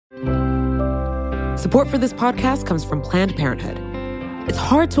Support for this podcast comes from Planned Parenthood. It's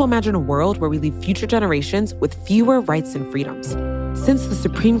hard to imagine a world where we leave future generations with fewer rights and freedoms. Since the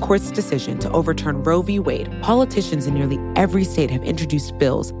Supreme Court's decision to overturn Roe v. Wade, politicians in nearly every state have introduced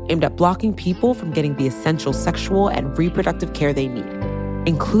bills aimed at blocking people from getting the essential sexual and reproductive care they need,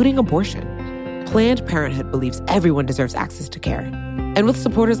 including abortion. Planned Parenthood believes everyone deserves access to care. And with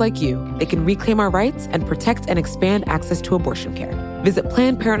supporters like you, they can reclaim our rights and protect and expand access to abortion care. Visit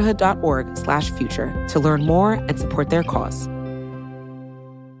PlannedParenthood.org/future to learn more and support their cause.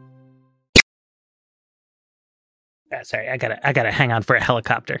 Sorry, I gotta hang on for a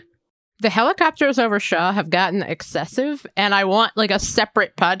helicopter. The helicopters over Shaw have gotten excessive, and I want like a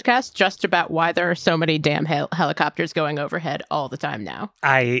separate podcast just about why there are so many damn helicopters going overhead all the time now.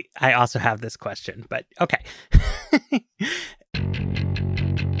 I also have this question, but okay.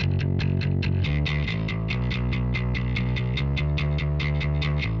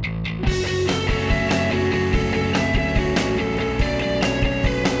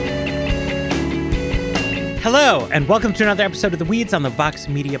 Hello, and welcome to another episode of The Weeds on the Vox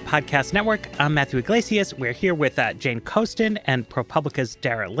Media Podcast Network. I'm Matthew Iglesias. We're here with Jane Coaston and ProPublica's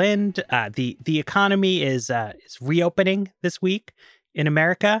Dara Lind. The economy is reopening this week in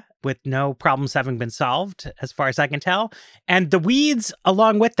America with no problems having been solved, as far as I can tell. And The Weeds,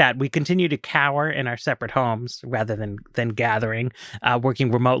 along with that, we continue to cower in our separate homes rather than gathering, working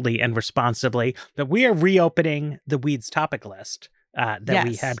remotely and responsibly. But we are reopening The Weeds topic list.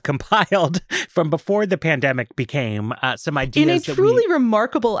 We had compiled from before the pandemic became some ideas. In a truly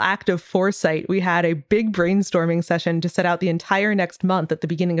remarkable act of foresight, we had a big brainstorming session to set out the entire next month at the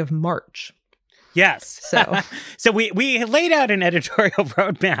beginning of March. Yes. So we laid out an editorial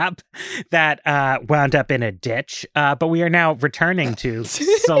roadmap that wound up in a ditch, but we are now returning to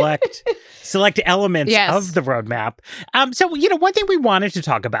select elements of the roadmap. So, one thing we wanted to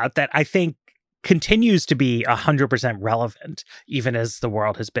talk about that I think continues to be 100% relevant, even as the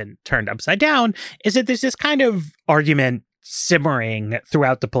world has been turned upside down, is that there's this kind of argument simmering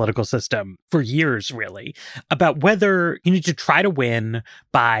throughout the political system for years, really, about whether you need to try to win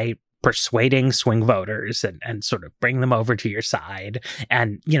by persuading swing voters and sort of bring them over to your side.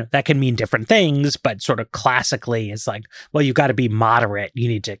 And, that can mean different things, but sort of classically is like, well, you've got to be moderate. You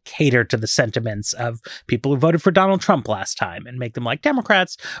need to cater to the sentiments of people who voted for Donald Trump last time and make them like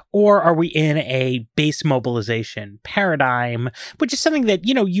Democrats. Or are we in a base mobilization paradigm, which is something that,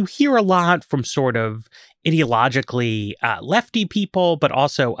 you hear a lot from sort of ideologically lefty people, but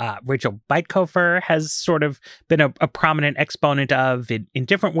also Rachel Bytkofer has sort of been a prominent exponent of in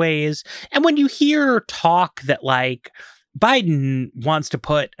different ways. And when you hear talk that like Biden wants to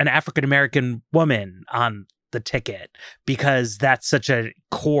put an African-American woman on the ticket because that's such a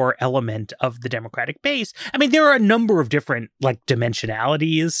core element of the Democratic base. I mean, there are a number of different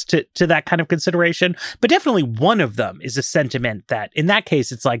dimensionalities to that kind of consideration, but definitely one of them is a sentiment that in that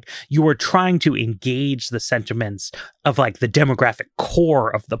case, it's like you are trying to engage the sentiments of like the demographic core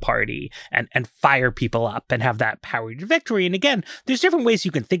of the party and fire people up and have that power to victory. And again, there's different ways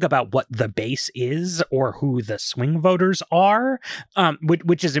you can think about what the base is or who the swing voters are,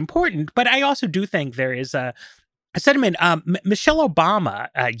 which is important. But I also do think there is a sentiment. Michelle Obama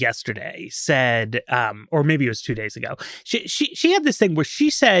yesterday said, or maybe it was 2 days ago, she had this thing where she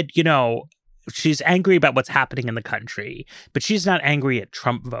said, she's angry about what's happening in the country, but she's not angry at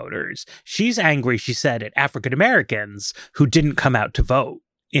Trump voters. She's angry, she said, at African Americans who didn't come out to vote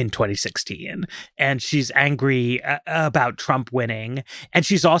in 2016. And she's angry about Trump winning. And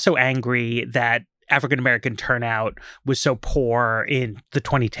she's also angry that African-American turnout was so poor in the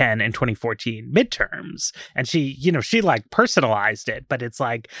 2010 and 2014 midterms. And she personalized it, but it's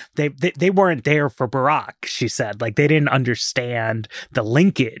like they weren't there for Barack, she said. Like they didn't understand the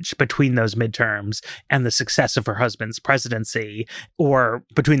linkage between those midterms and the success of her husband's presidency, or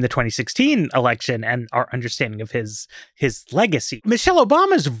between the 2016 election and our understanding of his legacy. Michelle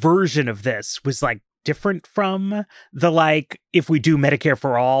Obama's version of this was like different from the if we do Medicare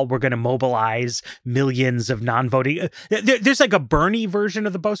for all, we're going to mobilize millions of non-voting. There's like a Bernie version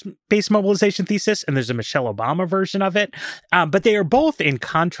of the base mobilization thesis, and there's a Michelle Obama version of it. But they are both in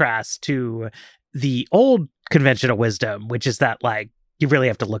contrast to the old conventional wisdom, which is that you really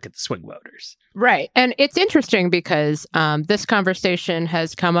have to look at the swing voters. Right. And it's interesting because this conversation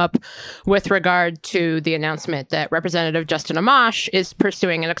has come up with regard to the announcement that Representative Justin Amash is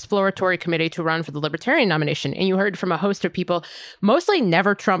pursuing an exploratory committee to run for the Libertarian nomination. And you heard from a host of people, mostly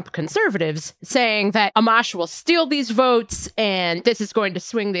never Trump conservatives, saying that Amash will steal these votes and this is going to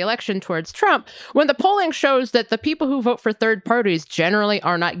swing the election towards Trump, when the polling shows that the people who vote for third parties generally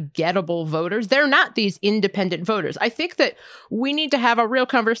are not gettable voters. They're not these independent voters. I think that we need to have a real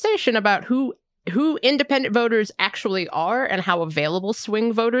conversation about who who independent voters actually are and how available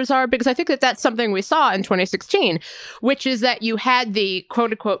swing voters are, because I think that that's something we saw in 2016, which is that you had the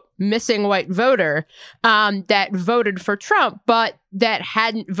quote unquote missing white voter that voted for Trump, but that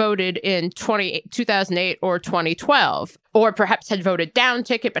hadn't voted in 2008 or 2012, or perhaps had voted down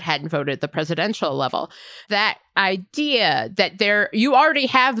ticket, but hadn't voted at the presidential level. That idea that you already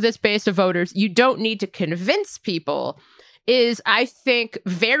have this base of voters, you don't need to convince people, is, I think,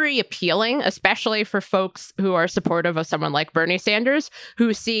 very appealing, especially for folks who are supportive of someone like Bernie Sanders,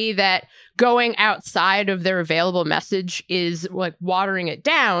 who see that going outside of their available message is like watering it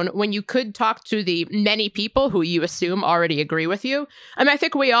down when you could talk to the many people who you assume already agree with you. I mean, I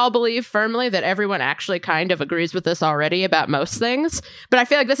think we all believe firmly that everyone actually kind of agrees with us already about most things, but I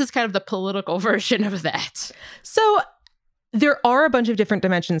feel like this is kind of the political version of that. So there are a bunch of different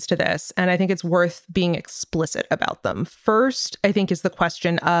dimensions to this, and I think it's worth being explicit about them. First, I think, is the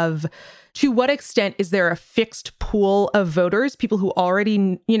question of, to what extent is there a fixed pool of voters, people who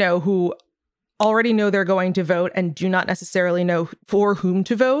already know they're going to vote and do not necessarily know for whom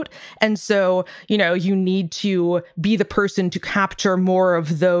to vote. And so, you need to be the person to capture more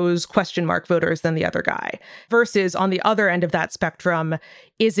of those question mark voters than the other guy. Versus on the other end of that spectrum,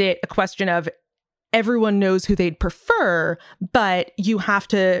 is it a question of everyone knows who they'd prefer, but you have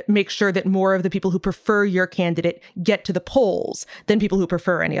to make sure that more of the people who prefer your candidate get to the polls than people who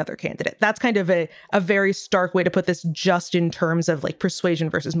prefer any other candidate. That's kind of a very stark way to put this, just in terms of like persuasion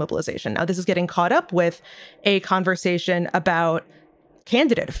versus mobilization. Now, this is getting caught up with a conversation about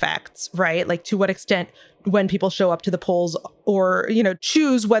candidate effects, right? Like, to what extent, when people show up to the polls or,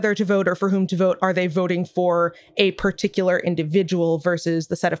 choose whether to vote or for whom to vote, are they voting for a particular individual versus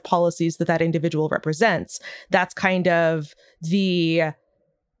the set of policies that individual represents? That's kind of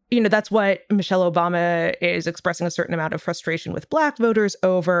that's what Michelle Obama is expressing a certain amount of frustration with Black voters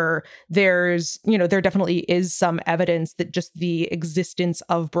over. There definitely is some evidence that just the existence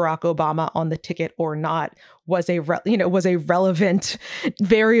of Barack Obama on the ticket or not was a relevant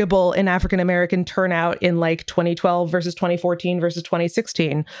variable in African-American turnout in like 2012 versus 2014 versus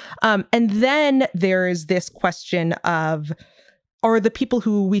 2016. And then there is this question of, are the people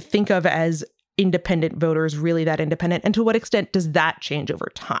who we think of as independent voters really that independent? And to what extent does that change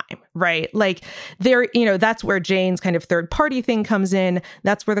over time, right? Like, that's where Jane's kind of third party thing comes in.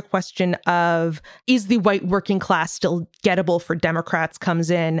 That's where the question of, is the white working class still gettable for Democrats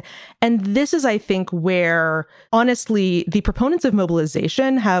comes in. And this is, I think, where, honestly, the proponents of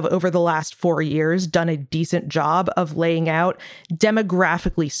mobilization have, over the last 4 years, done a decent job of laying out,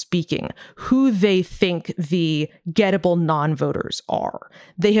 demographically speaking, who they think the gettable non-voters are.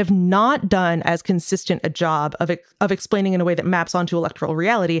 They have not done as consistent a job of explaining in a way that maps onto electoral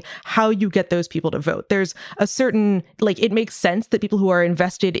reality how you get those people to vote. There's a certain, it makes sense that people who are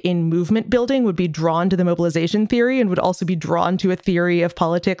invested in movement building would be drawn to the mobilization theory and would also be drawn to a theory of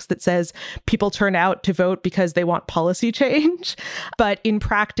politics that says people turn out to vote because they want policy change. But in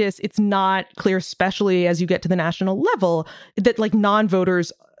practice, it's not clear, especially as you get to the national level, that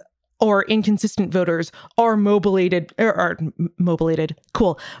non-voters or inconsistent voters are mobilized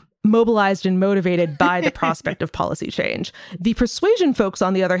and motivated by the prospect of policy change. The persuasion folks,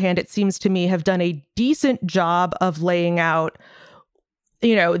 on the other hand, it seems to me, have done a decent job of laying out,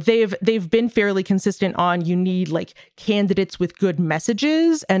 they've been fairly consistent on, you need candidates with good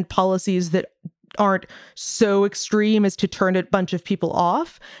messages and policies that aren't so extreme as to turn a bunch of people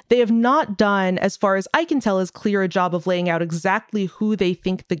off. They have not done, as far as I can tell, as clear a job of laying out exactly who they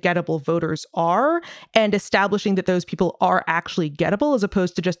think the gettable voters are and establishing that those people are actually gettable, as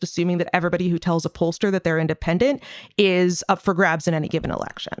opposed to just assuming that everybody who tells a pollster that they're independent is up for grabs in any given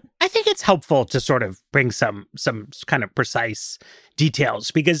election. I think it's helpful to sort of bring some kind of precise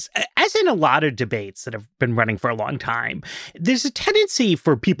details, because as in a lot of debates that have been running for a long time, there's a tendency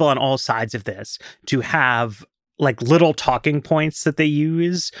for people on all sides of this to have little talking points that they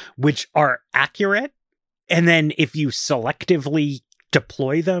use, which are accurate. And then if you selectively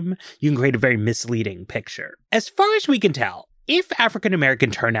deploy them, you can create a very misleading picture. As far as we can tell, if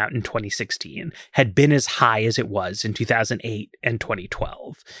African-American turnout in 2016 had been as high as it was in 2008 and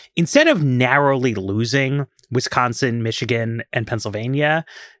 2012, instead of narrowly losing Wisconsin, Michigan, and Pennsylvania,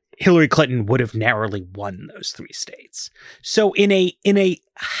 Hillary Clinton would have narrowly won those 3 states. So in a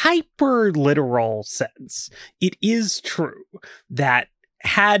hyper literal sense, it is true that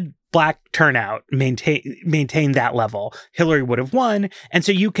had Black turnout maintained that level, Hillary would have won. And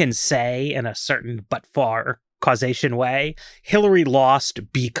so you can say, in a certain but far causation way, Hillary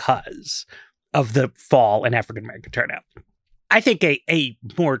lost because of the fall in African-American turnout. I think a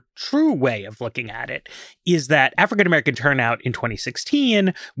more true way of looking at it is that African-American turnout in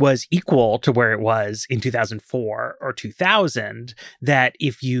 2016 was equal to where it was in 2004 or 2000, that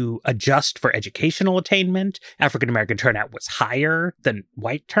if you adjust for educational attainment, African-American turnout was higher than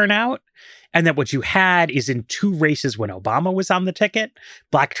white turnout. And that what you had is in two races when Obama was on the ticket,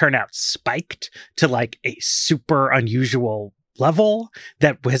 Black turnout spiked to like a super unusual level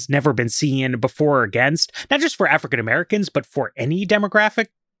that has never been seen before or against, not just for African Americans, but for any demographic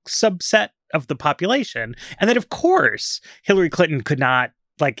subset of the population. And that, of course, Hillary Clinton could not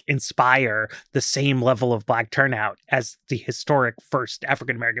like inspire the same level of Black turnout as the historic first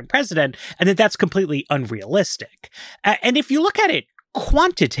African American president, and that that's completely unrealistic. And if you look at it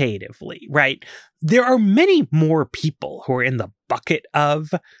quantitatively, right, there are many more people who are in the bucket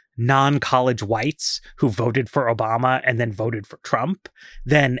of non-college whites who voted for Obama and then voted for Trump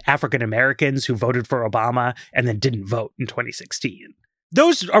than African Americans who voted for Obama and then didn't vote in 2016.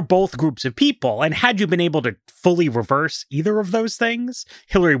 Those are both groups of people. And had you been able to fully reverse either of those things,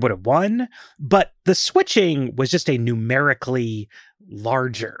 Hillary would have won. But the switching was just a numerically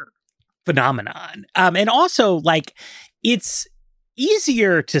larger phenomenon. And also, like, it's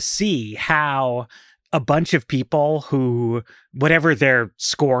easier to see how a bunch of people who, whatever their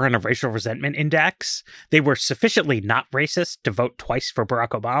score on a racial resentment index, they were sufficiently not racist to vote twice for Barack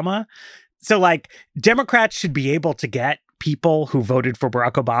Obama. So, like, Democrats should be able to get people who voted for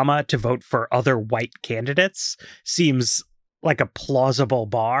Barack Obama to vote for other white candidates seems like a plausible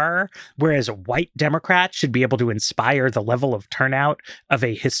bar, whereas white Democrats should be able to inspire the level of turnout of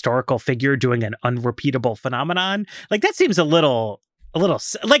a historical figure doing an unrepeatable phenomenon. Like, that seems a little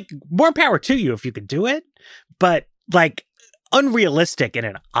like, more power to you if you could do it, but like unrealistic in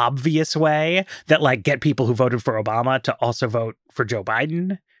an obvious way that like get people who voted for Obama to also vote for Joe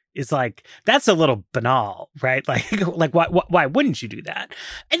Biden is like, that's a little banal, right? Like why wouldn't you do that?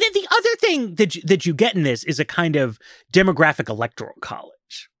 And then the other thing that you get in this is a kind of demographic electoral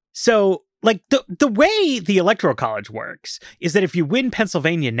college. So like the way the electoral college works is that if you win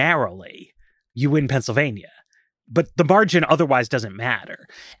Pennsylvania narrowly, you win Pennsylvania. But the margin otherwise doesn't matter.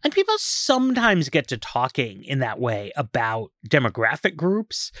 And people sometimes get to talking in that way about demographic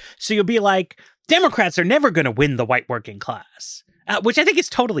groups. So you'll be like, Democrats are never going to win the white working class, which I think is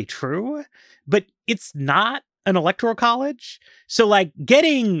totally true, but it's not an electoral college. So like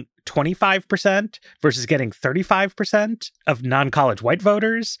getting 25% versus getting 35% of non-college white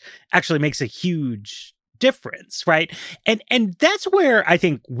voters actually makes a huge difference, right? And that's where I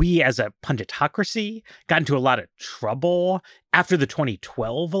think we as a punditocracy got into a lot of trouble after the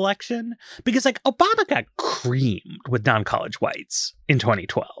 2012 election, because like Obama got creamed with non-college whites in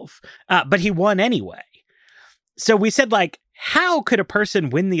 2012, but he won anyway. So we said, like, how could a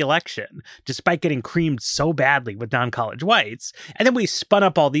person win the election despite getting creamed so badly with non-college whites? And then we spun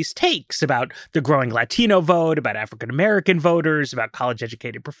up all these takes about the growing Latino vote, about African-American voters, about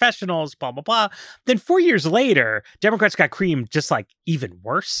college-educated professionals, blah, blah, blah. Then 4 years later, Democrats got creamed just like even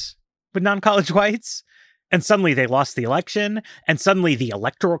worse with non-college whites. And suddenly they lost the election, and suddenly the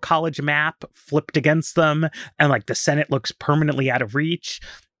electoral college map flipped against them, and like the Senate looks permanently out of reach.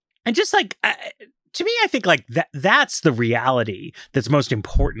 And just like, to me, I think like that's the reality that's most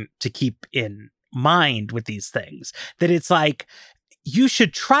important to keep in mind with these things. That it's like, you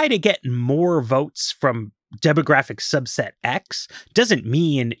should try to get more votes from demographic subset X doesn't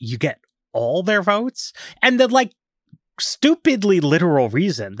mean you get all their votes. And the like stupidly literal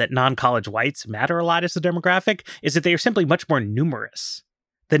reason that non-college whites matter a lot as a demographic is that they are simply much more numerous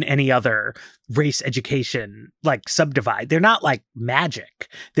than any other race education like subdivide. They're not like magic.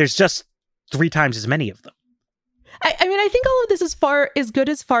 There's just 3 times as many of them. I mean, I think all of this is good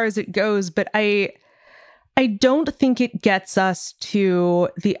as far as it goes, but I don't think it gets us to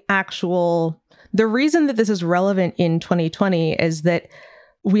the reason that this is relevant in 2020 is that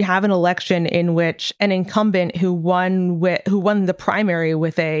we have an election in which an incumbent who won the primary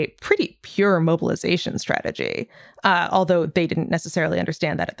with a pretty pure mobilization strategy, although they didn't necessarily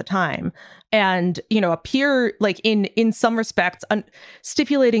understand that at the time, and appear like in some respects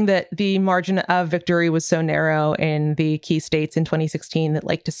stipulating that the margin of victory was so narrow in the key states in 2016 that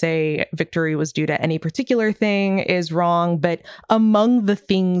like to say victory was due to any particular thing is wrong. But among the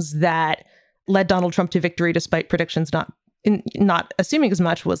things that led Donald Trump to victory, despite predictions not assuming as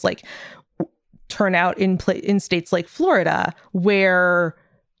much, was like turnout in states like Florida, where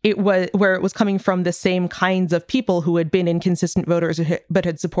it was coming from the same kinds of people who had been inconsistent voters but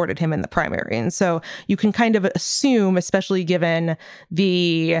had supported him in the primary. And so you can kind of assume, especially given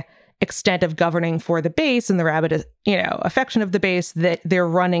the extent of governing for the base and the rabid affection of the base, that they're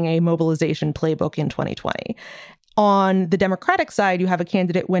running a mobilization playbook in 2020. on the Democratic side, you have a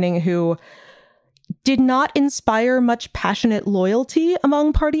candidate winning who did not inspire much passionate loyalty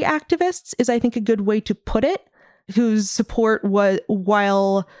among party activists, is I think a good way to put it, whose support was,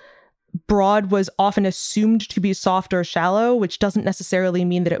 while broad, was often assumed to be soft or shallow, which doesn't necessarily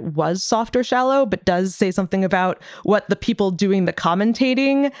mean that it was soft or shallow, but does say something about what the people doing the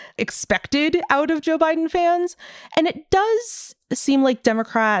commentating expected out of Joe Biden fans. And it does seem like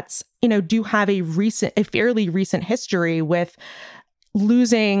Democrats, do have a fairly recent history with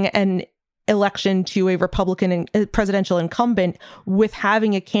losing an election to a Republican presidential incumbent with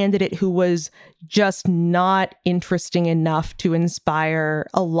having a candidate who was just not interesting enough to inspire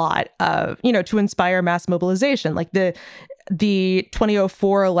a lot of, to inspire mass mobilization. Like the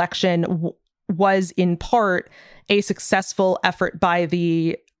 2004 election was in part a successful effort by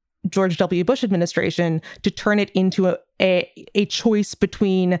the George W. Bush administration to turn it into a choice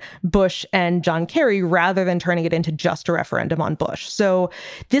between Bush and John Kerry rather than turning it into just a referendum on Bush. So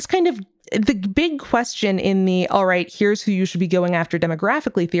this kind of the big question in the, all right, here's who you should be going after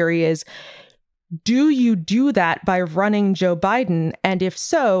demographically theory is, do you do that by running Joe Biden? And if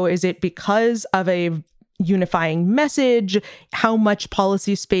so, is it because of a unifying message? How much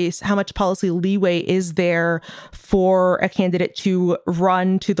policy space, how much policy leeway is there for a candidate to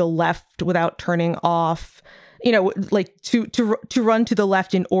run to the left without turning off, like to run to the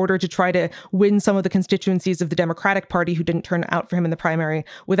left in order to try to win some of the constituencies of the Democratic Party who didn't turn out for him in the primary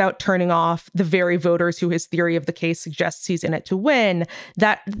without turning off the very voters who his theory of the case suggests he's in it to win?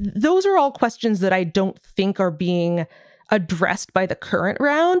 Those are all questions that I don't think are being addressed by the current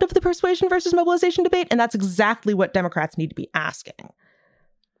round of the persuasion versus mobilization debate. And that's exactly what Democrats need to be asking.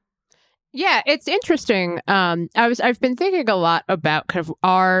 Yeah, it's interesting. I've been thinking a lot about kind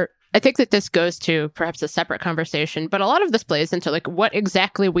of I think that this goes to perhaps a separate conversation, but a lot of this plays into like what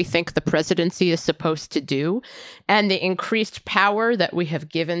exactly we think the presidency is supposed to do and the increased power that we have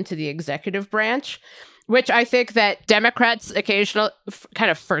given to the executive branch, which I think that Democrats occasionally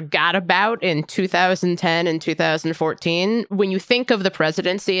kind of forgot about in 2010 and 2014 when you think of the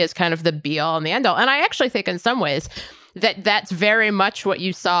presidency as kind of the be-all and the end-all. And I actually think in some ways that's very much what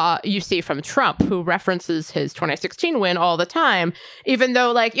you see from Trump, who references his 2016 win all the time, even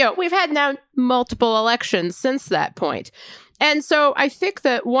though we've had now multiple elections since that point. And so I think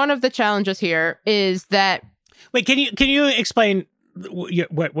that one of the challenges here is that... Wait, can you explain what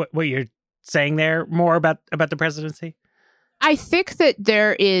you're saying there more about the presidency? I think that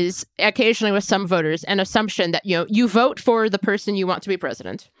there is occasionally with some voters an assumption that, you vote for the person you want to be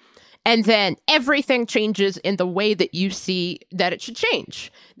president. And then everything changes in the way that you see that it should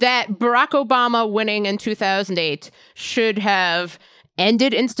change. That Barack Obama winning in 2008 should have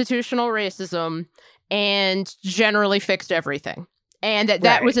ended institutional racism and generally fixed everything. And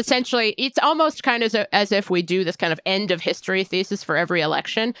that was essentially, it's almost kind of as if we do this kind of end of history thesis for every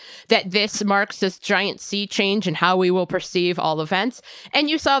election, that this marks this giant sea change in how we will perceive all events. And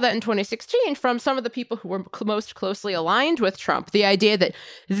you saw that in 2016 from some of the people who were most closely aligned with Trump, the idea that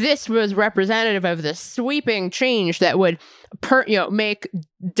this was representative of this sweeping change that would make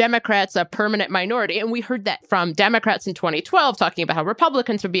Democrats a permanent minority. And we heard that from Democrats in 2012 talking about how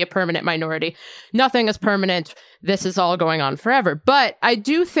Republicans would be a permanent minority. Nothing is permanent. This is all going on forever. But I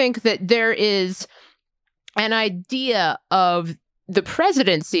do think that there is an idea of the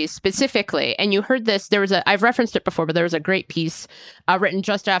presidency specifically, and you heard this, I've referenced it before, but there was a great piece written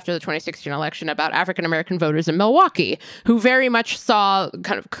just after the 2016 election about African-American voters in Milwaukee who very much saw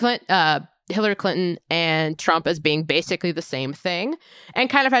kind of Hillary Clinton and Trump as being basically the same thing, and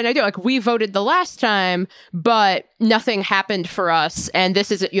kind of had an idea like, we voted the last time, but nothing happened for us. And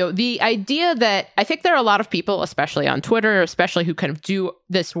this is, the idea that I think there are a lot of people, especially on Twitter, especially who kind of do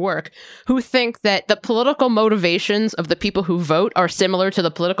this work, who think that the political motivations of the people who vote are similar to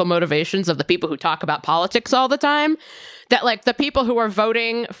the political motivations of the people who talk about politics all the time. That like the people who are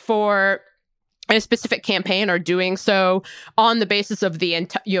voting for a specific campaign are doing so on the basis of the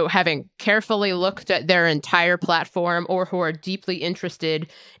having carefully looked at their entire platform, or who are deeply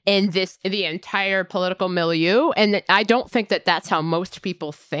interested in the entire political milieu. And I don't think that that's how most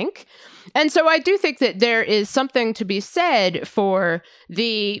people think. And so I do think that there is something to be said for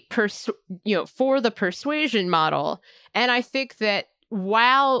the persuasion model. And I think that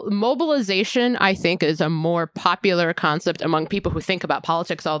while mobilization, I think, is a more popular concept among people who think about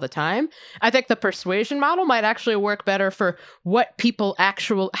politics all the time, I think the persuasion model might actually work better for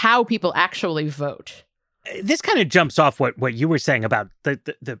how people actually vote. This kind of jumps off what you were saying about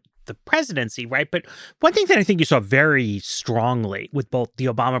the presidency, right? But one thing that I think you saw very strongly with both the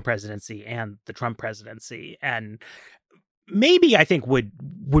Obama presidency and the Trump presidency, and maybe I think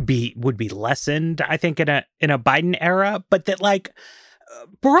would be lessened, I think, in a Biden era, but that like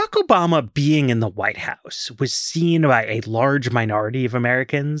Barack Obama being in the White House was seen by a large minority of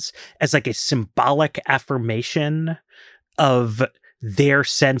Americans as like a symbolic affirmation of their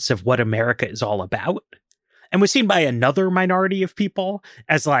sense of what America is all about, and was seen by another minority of people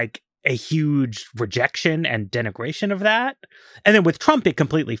as like a huge rejection and denigration of that. And then with Trump, it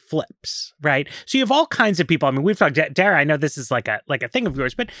completely flips, right? So you have all kinds of people. I mean, we've talked, Dara, I know this is like a thing of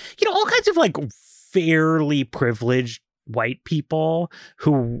yours, but you know, all kinds of like fairly privileged white people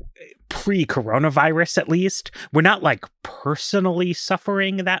who pre-coronavirus, at least, were not like personally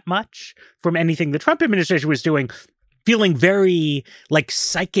suffering that much from anything the Trump administration was doing, feeling very like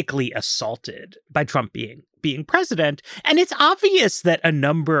psychically assaulted by Trump being president. And it's obvious that a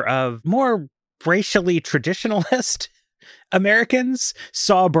number of more racially traditionalist Americans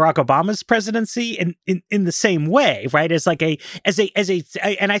saw Barack Obama's presidency in the same way, right? As like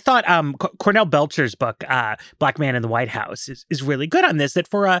and I thought Cornell Belcher's book, Black Man in the White House, is really good on this, that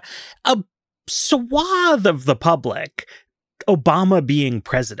for a swath of the public, Obama being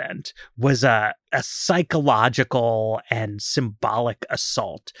president was a psychological and symbolic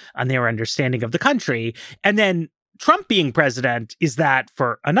assault on their understanding of the country. And then Trump being president is that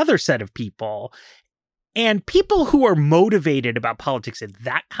for another set of people. And people who are motivated about politics in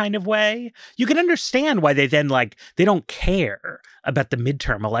that kind of way, you can understand why they then they don't care about the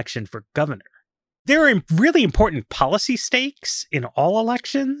midterm election for governor. There are really important policy stakes in all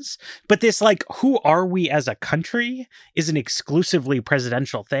elections, but this who are we as a country is an exclusively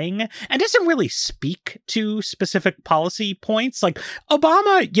presidential thing and doesn't really speak to specific policy points. Like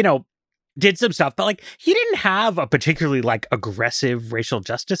Obama, did some stuff, but he didn't have a particularly aggressive racial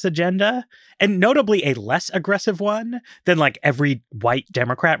justice agenda, and notably a less aggressive one than every white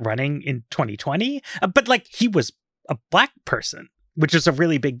Democrat running in 2020. But he was a black person, which is a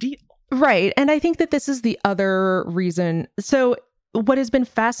really big deal. Right. And I think that this is the other reason. So what has been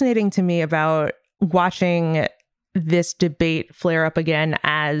fascinating to me about watching this debate flare up again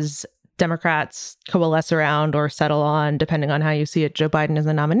as Democrats coalesce around or settle on, depending on how you see it, Joe Biden as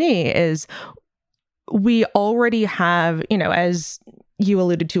the nominee, is we already have, as you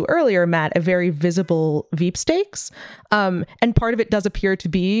alluded to earlier, Matt, a very visible Veep stakes. And part of it does appear to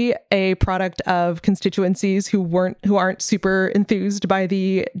be a product of constituencies who aren't super enthused by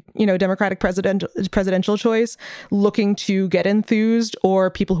the, Democratic presidential choice, looking to get enthused, or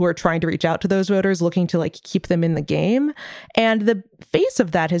people who are trying to reach out to those voters, looking to keep them in the game. And the face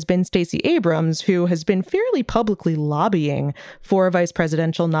of that has been Stacey Abrams, who has been fairly publicly lobbying for a vice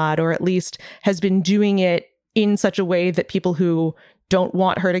presidential nod, or at least has been doing it in such a way that people who don't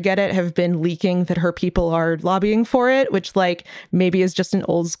want her to get it have been leaking that her people are lobbying for it, which maybe is just an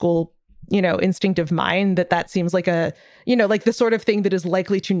old school, instinct of mine that seems like a, the sort of thing that is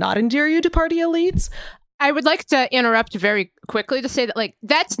likely to not endear you to party elites. I would like to interrupt very quickly to say that,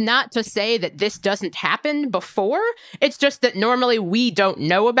 that's not to say that this doesn't happen before. It's just that normally we don't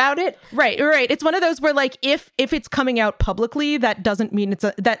know about it. Right. It's one of those where, if it's coming out publicly, that doesn't mean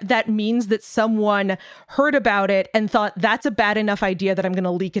that means that someone heard about it and thought that's a bad enough idea that I'm going to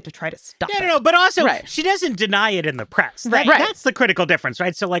leak it to try to stop it. No, but also she doesn't deny it in the press. Right. That's the critical difference,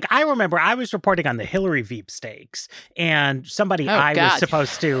 right? So, I remember I was reporting on the Hillary Veep stakes, and somebody I was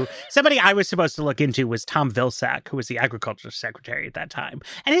supposed to look into was Tom Vilsack, who was the agriculture secretary at that time.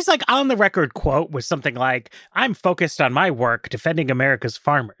 And his on the record quote was something like, "I'm focused on my work defending America's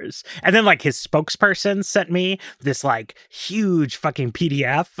farmers." And then his spokesperson sent me this huge fucking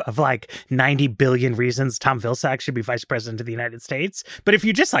PDF of 90 billion reasons Tom Vilsack should be vice president of the United States. But if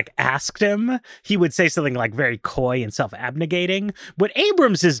you just asked him, he would say something very coy and self-abnegating. What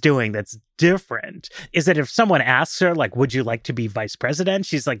Abrams is doing that's different is that if someone asks her would you like to be vice president,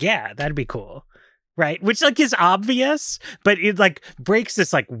 she's like, yeah, that'd be cool. Right. Which is obvious, but it breaks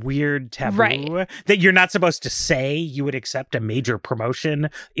this weird taboo that you're not supposed to say you would accept a major promotion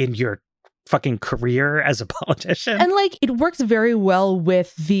in your fucking career as a politician. And it works very well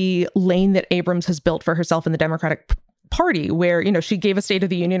with the lane that Abrams has built for herself in the Democratic Party, where, she gave a State of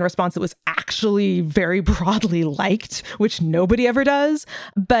the Union response that was actually very broadly liked, which nobody ever does.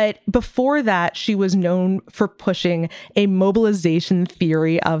 But before that, she was known for pushing a mobilization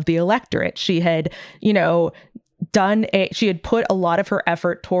theory of the electorate. She had, she had put a lot of her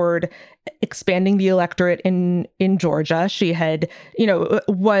effort toward expanding the electorate in Georgia. She had,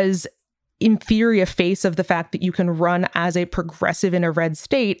 was in theory a face of the fact that you can run as a progressive in a red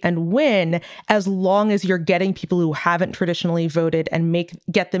state and win as long as you're getting people who haven't traditionally voted and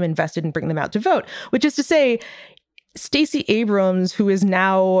get them invested and bring them out to vote. Which is to say, Stacey Abrams, who is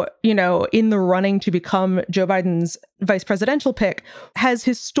now, in the running to become Joe Biden's vice presidential pick, has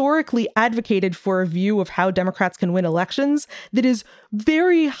historically advocated for a view of how Democrats can win elections that is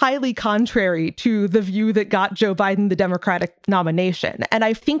very highly contrary to the view that got Joe Biden the Democratic nomination. And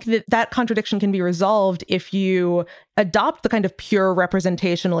I think that that contradiction can be resolved if you adopt the kind of pure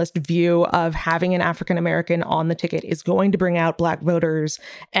representationalist view of having an African American on the ticket is going to bring out Black voters,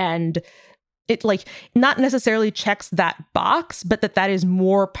 and it not necessarily checks that box, but that is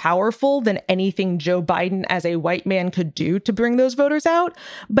more powerful than anything Joe Biden as a white man could do to bring those voters out.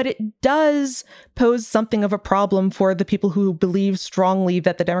 But it does pose something of a problem for the people who believe strongly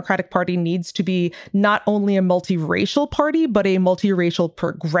that the Democratic Party needs to be not only a multiracial party, but a multiracial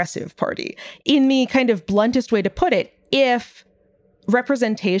progressive party. In the kind of bluntest way to put it, if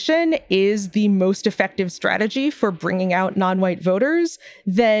representation is the most effective strategy for bringing out non-white voters,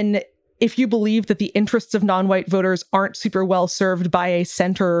 then if you believe that the interests of non-white voters aren't super well served by a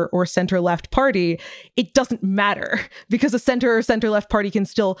center or center-left party, it doesn't matter, because a center or center-left party can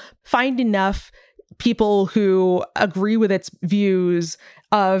still find enough people who agree with its views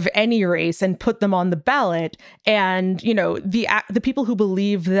of any race and put them on the ballot. And, the people who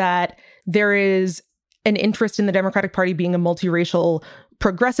believe that there is an interest in the Democratic Party being a multiracial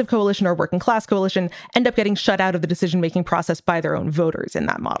progressive coalition or working class coalition end up getting shut out of the decision-making process by their own voters in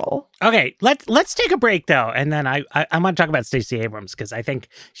that model. Okay, let's take a break, though. And then I want to talk about Stacey Abrams, because I think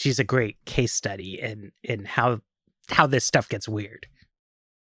she's a great case study in how this stuff gets weird.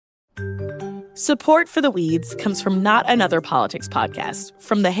 Support for The Weeds comes from Not Another Politics podcast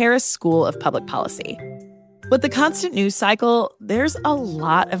from the Harris School of Public Policy. With the constant news cycle, there's a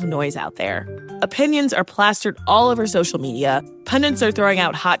lot of noise out there. Opinions are plastered all over social media, pundits are throwing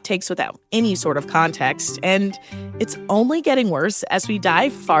out hot takes without any sort of context, and it's only getting worse as we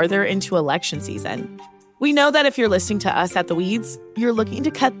dive farther into election season. We know that if you're listening to us at The Weeds, you're looking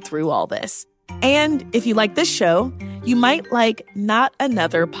to cut through all this. And if you like this show, you might like Not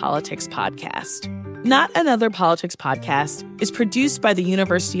Another Politics podcast. Not Another Politics podcast is produced by the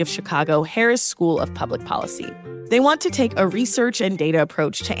University of Chicago Harris School of Public Policy. They want to take a research and data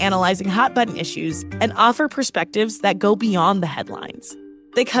approach to analyzing hot-button issues and offer perspectives that go beyond the headlines.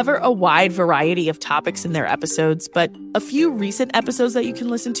 They cover a wide variety of topics in their episodes, but a few recent episodes that you can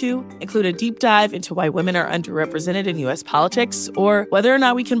listen to include a deep dive into why women are underrepresented in U.S. politics or whether or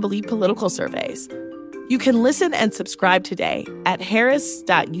not we can believe political surveys. You can listen and subscribe today at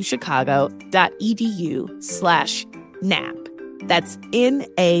harris.uchicago.edu/NAP. That's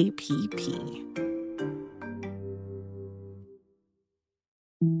NAPP.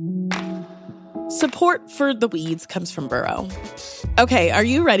 Support for The Weeds comes from Burrow. Okay, are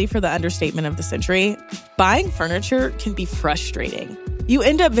you ready for the understatement of the century? Buying furniture can be frustrating. You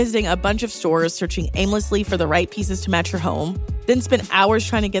end up visiting a bunch of stores searching aimlessly for the right pieces to match your home, then spend hours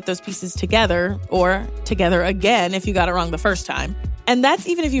trying to get those pieces together, or together again if you got it wrong the first time. And that's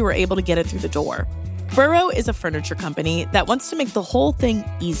even if you were able to get it through the door. Burrow is a furniture company that wants to make the whole thing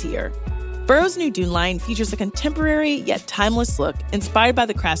easier. Burrow's new Dune line features a contemporary yet timeless look inspired by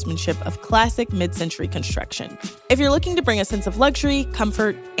the craftsmanship of classic mid-century construction. If you're looking to bring a sense of luxury,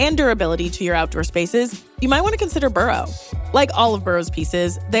 comfort, and durability to your outdoor spaces, you might want to consider Burrow. Like all of Burrow's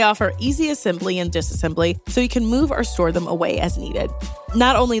pieces, they offer easy assembly and disassembly so you can move or store them away as needed.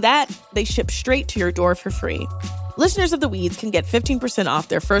 Not only that, they ship straight to your door for free. Listeners of The Weeds can get 15% off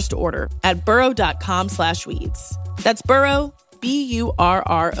their first order at burrow.com/weeds. That's Burrow,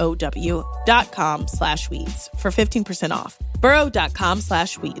 BURROW.com/weeds for 15% off.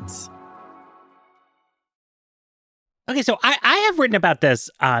 Burrow.com/weeds. Okay, so I have written about this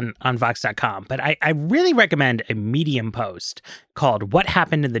on Vox.com, but I really recommend a Medium post called What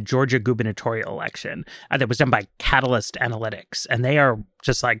Happened in the Georgia Gubernatorial Election that was done by Catalyst Analytics. And they are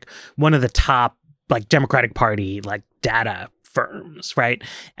just like one of the top Democratic Party data firms, right?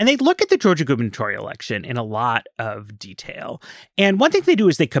 And they look at the Georgia gubernatorial election in a lot of detail. And one thing they do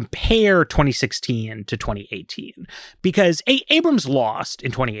is they compare 2016 to 2018 because Abrams lost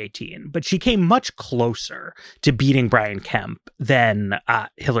in 2018, but she came much closer to beating Brian Kemp than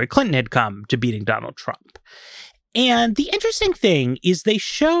Hillary Clinton had come to beating Donald Trump. And the interesting thing is they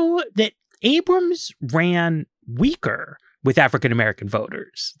show that Abrams ran weaker with African-American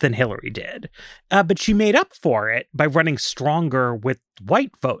voters than Hillary did. But she made up for it by running stronger with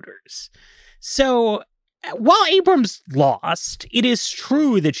white voters. So while Abrams lost, it is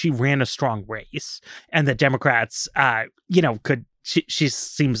true that she ran a strong race and that Democrats, she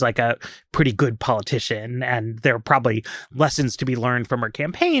seems like a pretty good politician, and there are probably lessons to be learned from her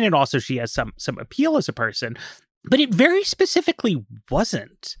campaign. And also she has some appeal as a person. But it very specifically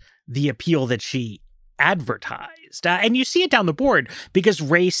wasn't the appeal that she advertised. And you see it down the board because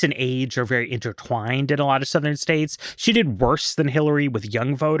race and age are very intertwined in a lot of southern states. She did worse than Hillary with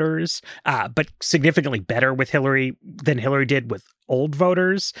young voters, but significantly better with Hillary than Hillary did with old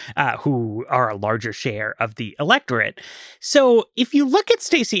voters, who are a larger share of the electorate. So if you look at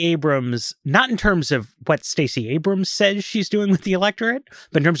Stacey Abrams, not in terms of what Stacey Abrams says she's doing with the electorate,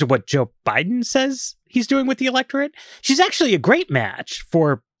 but in terms of what Joe Biden says he's doing with the electorate, she's actually a great match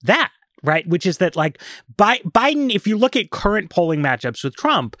for that. Right, which is that like Biden, if you look at current polling matchups with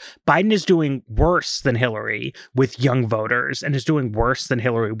Trump, Biden is doing worse than Hillary with young voters and is doing worse than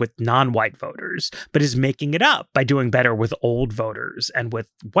Hillary with non-white voters, but is making it up by doing better with old voters and with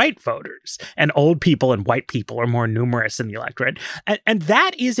white voters. And old people and white people are more numerous in the electorate. And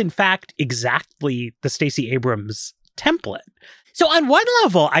that is, in fact, exactly the Stacey Abrams template. So on one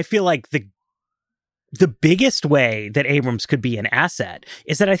level, I feel like the biggest way that Abrams could be an asset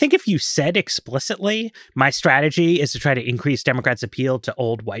is that I think if you said explicitly, my strategy is to try to increase Democrats' appeal to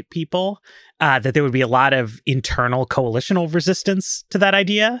old white people, that there would be a lot of internal coalitional resistance to that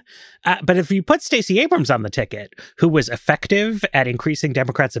idea. But if you put Stacey Abrams on the ticket, who was effective at increasing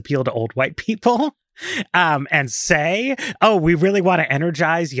Democrats' appeal to old white people, and say, oh, we really want to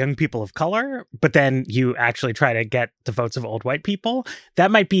energize young people of color, but then you actually try to get the votes of old white people, that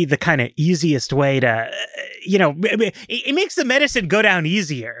might be the kind of easiest way to, it makes the medicine go down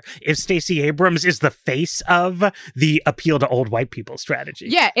easier if Stacey Abrams is the face of the appeal to old white people strategy.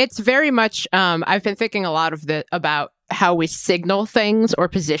 Yeah, it's very much, I've been thinking a lot about how we signal things or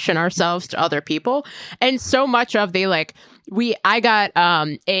position ourselves to other people. And so much of the I got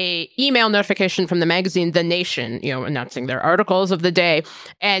a email notification from the magazine The Nation, announcing their articles of the day.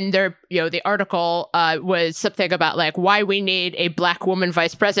 And the article was something about why we need a black woman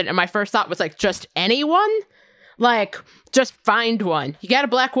vice president. And my first thought was just anyone? Just find one. You got a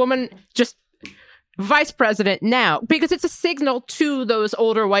black woman, just vice president now, because it's a signal to those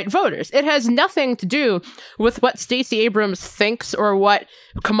older white voters. It has nothing to do with what Stacey Abrams thinks or what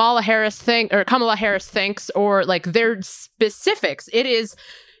Kamala Harris thinks or their specifics.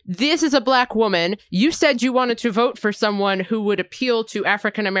 This is a black woman. You said you wanted to vote for someone who would appeal to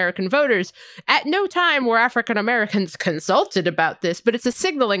African American voters. At no time were African Americans consulted about this, but it's a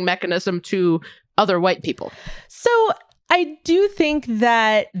signaling mechanism to other white people. So I do think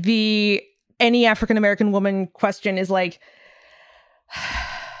that any African American woman question is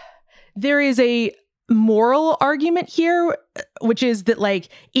there is a moral argument here, which is that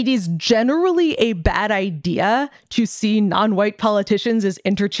it is generally a bad idea to see non-white politicians as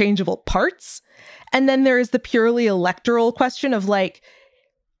interchangeable parts. And then there is the purely electoral question of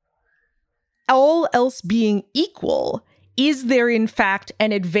all else being equal, is there in fact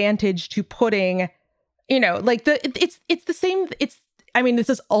an advantage to putting, it's the same, this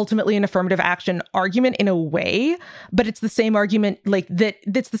is ultimately an affirmative action argument in a way, but it's the same argument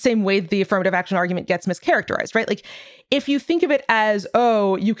that's the same way the affirmative action argument gets mischaracterized, right? If you think of it as,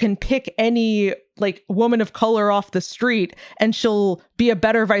 oh, you can pick any woman of color off the street and she'll be a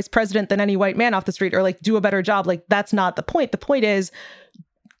better vice president than any white man off the street or do a better job. That's not the point. The point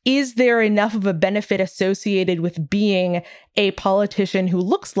is there enough of a benefit associated with being a politician who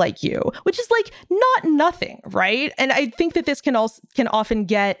looks like you, which is not nothing, right? And I think that this can often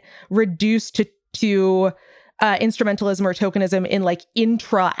get reduced to instrumentalism or tokenism in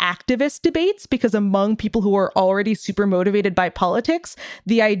intra-activist debates, because among people who are already super motivated by politics,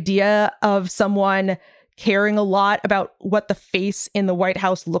 the idea of someone caring a lot about what the face in the White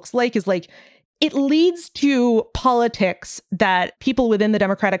House looks like is it leads to politics that people within the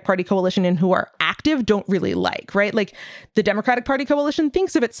Democratic Party coalition and who are active don't really like, right? The Democratic Party coalition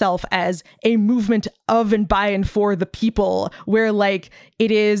thinks of itself as a movement of and by and for the people, where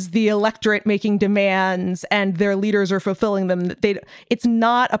it is the electorate making demands and their leaders are fulfilling them. It's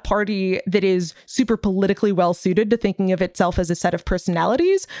not a party that is super politically well suited to thinking of itself as a set of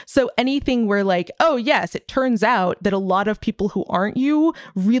personalities. So anything where oh yes, it turns out that a lot of people who aren't you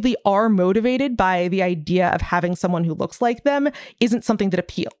really are motivated by the idea of having someone who looks like them isn't something that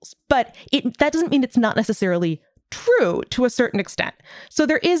appeals. But that doesn't mean it's not necessarily true to a certain extent. So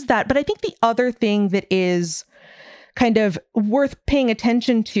there is that. But I think the other thing that is kind of worth paying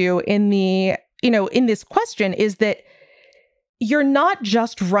attention to in this question is that you're not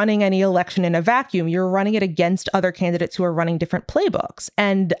just running any election in a vacuum. You're running it against other candidates who are running different playbooks.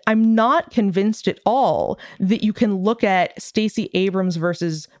 And I'm not convinced at all that you can look at Stacey Abrams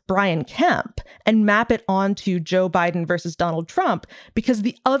versus Brian Kemp and map it onto Joe Biden versus Donald Trump, because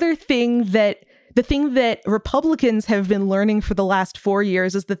the other thing that the thing that Republicans have been learning for the last 4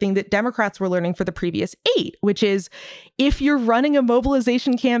 years is the thing that Democrats were learning for the previous 8, which is if you're running a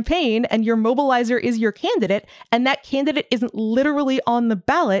mobilization campaign and your mobilizer is your candidate, and that candidate isn't literally on the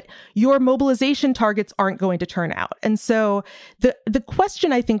ballot, your mobilization targets aren't going to turn out. And so the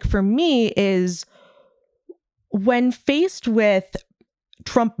question, I think, for me is, when faced with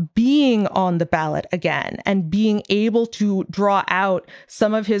Trump being on the ballot again and being able to draw out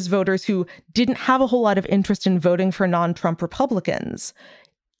some of his voters who didn't have a whole lot of interest in voting for non-Trump Republicans,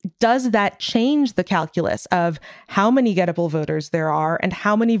 does that change the calculus of how many gettable voters there are and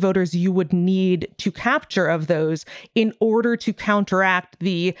how many voters you would need to capture of those in order to counteract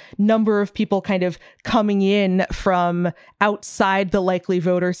the number of people kind of coming in from outside the likely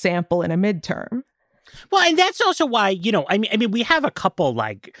voter sample in a midterm? Well, and that's also why, you know, I mean, we have a couple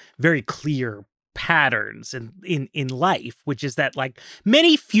like very clear patterns in life, which is that like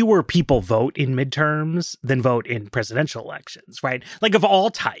many fewer people vote in midterms than vote in presidential elections, right? Like of all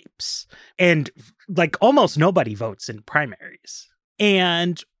types. And like almost nobody votes in primaries.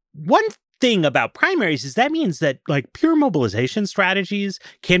 And one thing about primaries is that means that like pure mobilization strategies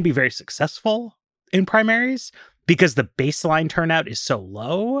can be very successful in primaries, because the baseline turnout is so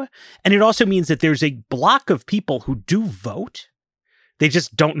low. And it also means that there's a block of people who do vote. They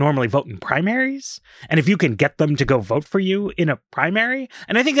just don't normally vote in primaries. And if you can get them to go vote for you in a primary,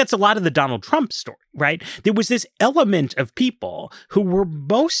 and I think that's a lot of the Donald Trump story, right? There was this element of people who were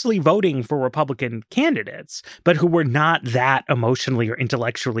mostly voting for Republican candidates, but who were not that emotionally or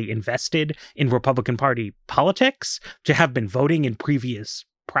intellectually invested in Republican Party politics to have been voting in previous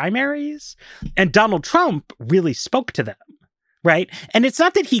primaries. And Donald Trump really spoke to them, right? And it's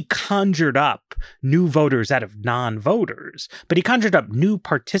not that he conjured up new voters out of non-voters, but he conjured up new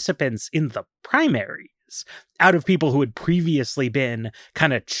participants in the primaries out of people who had previously been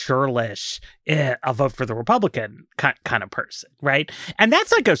kind of churlish, I'll vote for the Republican kind of person, right? And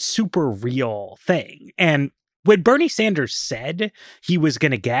that's like a super real thing. And when Bernie Sanders said he was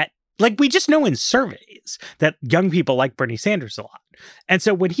going to get, like, we just know in surveys that young people like Bernie Sanders a lot. And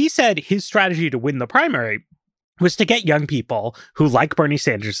so when he said his strategy to win the primary was to get young people who like Bernie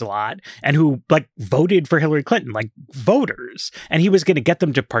Sanders a lot and who like voted for Hillary Clinton, like voters, and he was going to get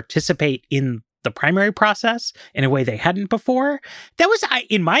them to participate in the primary process in a way they hadn't before, that was,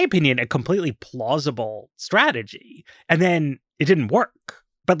 in my opinion, a completely plausible strategy. And then it didn't work.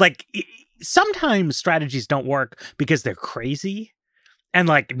 But like sometimes strategies don't work because they're crazy. And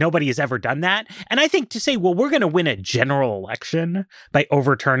like nobody has ever done that. And I think to say, well, we're going to win a general election by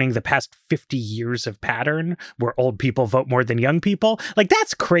overturning the past 50 years of pattern where old people vote more than young people, like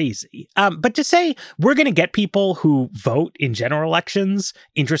that's crazy. But to say we're going to get people who vote in general elections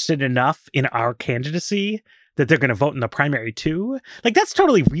interested enough in our candidacy that they're going to vote in the primary too, like that's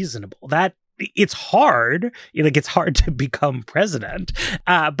totally reasonable. That it's hard, like it's hard to become president,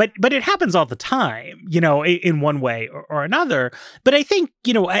 but it happens all the time, you know, in one way or another. But I think,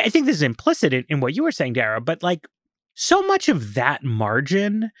 you know, I think this is implicit in what you were saying, Dara, but like so much of that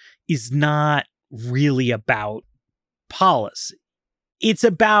margin is not really about policy. It's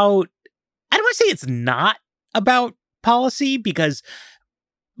about, I don't want to say it's not about policy, because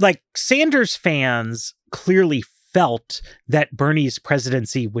like Sanders fans clearly felt that Bernie's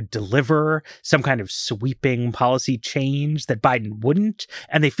presidency would deliver some kind of sweeping policy change that Biden wouldn't,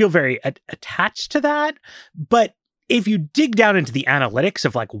 and they feel very attached to that. But if you dig down into the analytics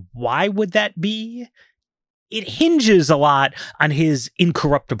of like, why would that be? It hinges a lot on his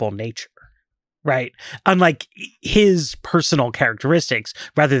incorruptible nature, right? Unlike his personal characteristics,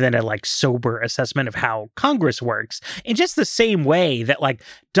 rather than a like sober assessment of how Congress works. In just the same way that like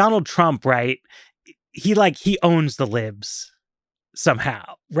Donald Trump, right? He owns the libs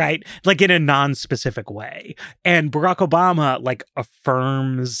somehow, right? Like in a non-specific way. And Barack Obama like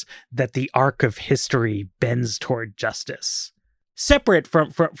affirms that the arc of history bends toward justice, separate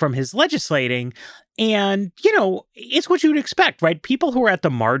from his legislating. And, you know, it's what you would expect, right? People who are at the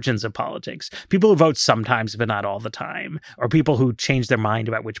margins of politics, people who vote sometimes but not all the time, or people who change their mind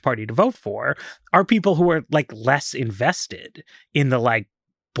about which party to vote for, are people who are like less invested in the like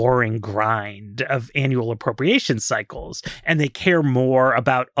boring grind of annual appropriation cycles, and they care more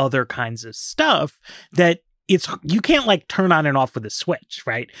about other kinds of stuff that you can't like turn on and off with a switch,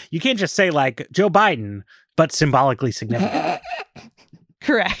 right? You can't just say like Joe Biden, but symbolically significant.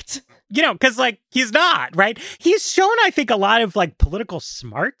 Correct. You know, because like he's not, right? He's shown, I think, a lot of like political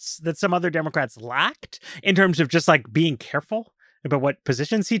smarts that some other Democrats lacked in terms of just like being careful about what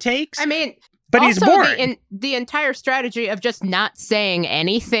positions he takes. I mean, But he's bored. The entire strategy of just not saying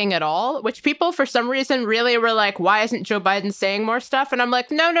anything at all, which people for some reason really were like, why isn't Joe Biden saying more stuff? And I'm like,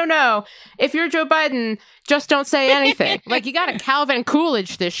 no. If you're Joe Biden, just don't say anything. Like, you got to Calvin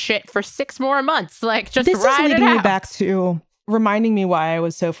Coolidge this shit for 6 more months. Like, just this ride is leading it out. me back to reminding me why I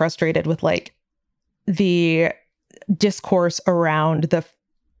was so frustrated with like the discourse around the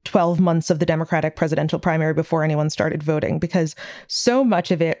 12 months of the Democratic presidential primary before anyone started voting, because so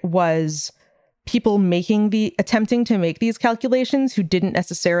much of it was people attempting to make these calculations who didn't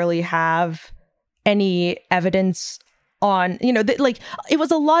necessarily have any evidence on, like, it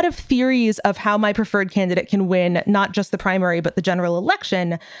was a lot of theories of how my preferred candidate can win, not just the primary, but the general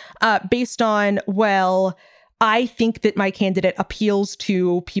election, based on, well, I think that my candidate appeals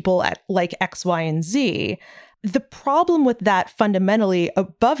to people at like X, Y, and Z. The problem with that fundamentally,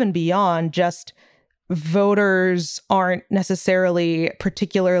 above and beyond just voters aren't necessarily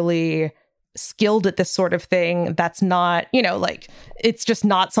particularly skilled at this sort of thing, that's not, like, it's just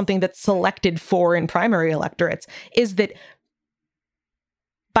not something that's selected for in primary electorates, is that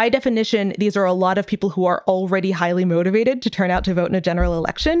by definition, these are a lot of people who are already highly motivated to turn out to vote in a general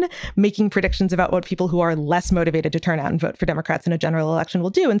election, making predictions about what people who are less motivated to turn out and vote for Democrats in a general election will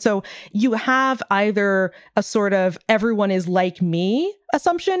do. And so you have either a sort of everyone is like me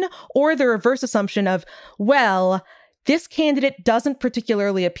assumption, or the reverse assumption of, well, this candidate doesn't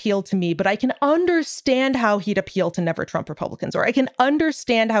particularly appeal to me, but I can understand how he'd appeal to never Trump Republicans, or I can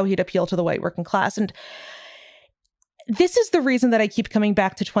understand how he'd appeal to the white working class. And this is the reason that I keep coming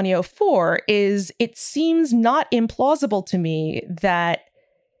back to 2004, is it seems not implausible to me that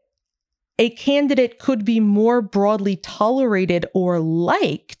a candidate could be more broadly tolerated or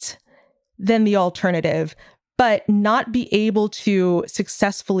liked than the alternative, but not be able to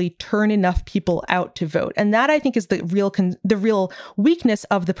successfully turn enough people out to vote. And that, I think, is the real weakness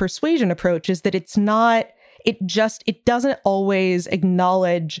of the persuasion approach, is that it doesn't always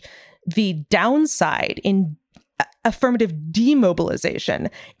acknowledge the downside in affirmative demobilization.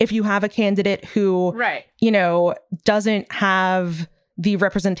 If you have a candidate who, doesn't have the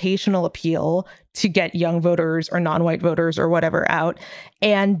representational appeal to get young voters or non-white voters or whatever out,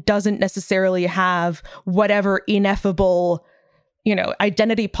 and doesn't necessarily have whatever ineffable,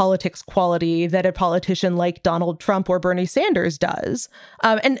 identity politics quality that a politician like Donald Trump or Bernie Sanders does.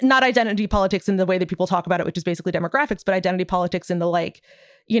 And not identity politics in the way that people talk about it, which is basically demographics, but identity politics in the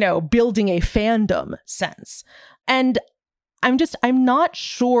building a fandom sense. And I'm not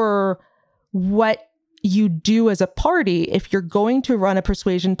sure what you do as a party if you're going to run a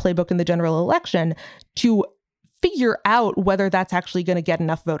persuasion playbook in the general election to figure out whether that's actually going to get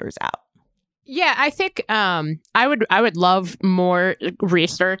enough voters out. Yeah, I think I would love more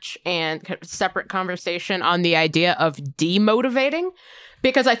research and separate conversation on the idea of demotivating,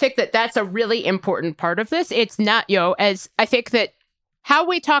 because I think that that's a really important part of this. It's not, as I think that how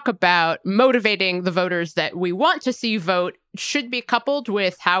we talk about motivating the voters that we want to see vote should be coupled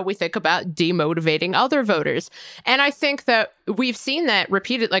with how we think about demotivating other voters. And I think that we've seen that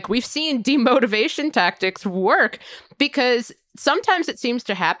repeated, like we've seen demotivation tactics work, because sometimes it seems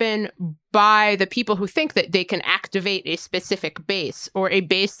to happen by the people who think that they can activate a specific base, or a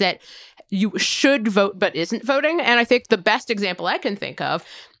base that you should vote but isn't voting. And I think the best example I can think of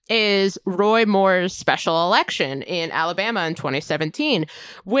is Roy Moore's special election in Alabama in 2017,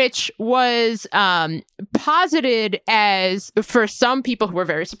 which was posited as, for some people who were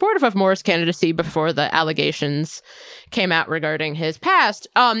very supportive of Moore's candidacy before the allegations came out regarding his past,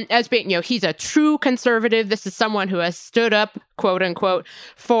 as being, he's a true conservative. This is someone who has stood up, quote unquote,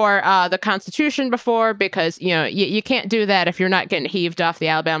 for the Constitution before, because, you can't do that if you're not getting heaved off the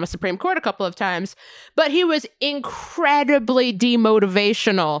Alabama Supreme Court a couple of times. But he was incredibly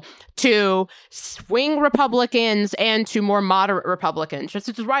demotivational to swing Republicans and to more moderate Republicans, which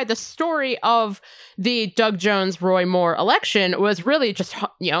is why the story of the Doug Jones-Roy Moore election was really just,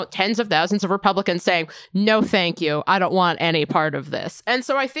 tens of thousands of Republicans saying, no, thank you, I don't want any part of this. And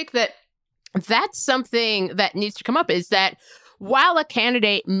so I think that that's something that needs to come up, is that while a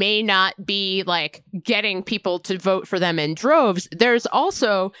candidate may not be like getting people to vote for them in droves, there's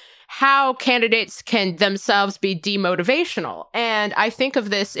also how candidates can themselves be demotivational. And I think of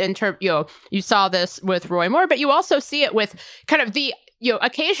this in terms, you saw this with Roy Moore, but you also see it with kind of the,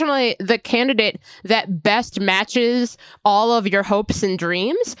 occasionally the candidate that best matches all of your hopes and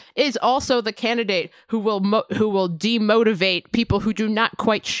dreams is also the candidate who will demotivate people who do not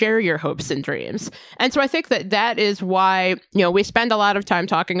quite share your hopes and dreams. And so I think that is why, we spend a lot of time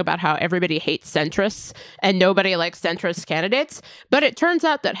talking about how everybody hates centrists and nobody likes centrist candidates. But it turns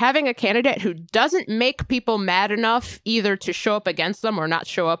out that having a candidate who doesn't make people mad enough either to show up against them or not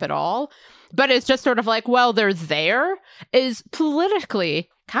show up at all but it's just sort of like, well, they're there, is politically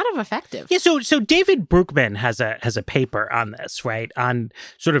kind of effective. Yeah, so David Brueggemann has a paper on this, right, on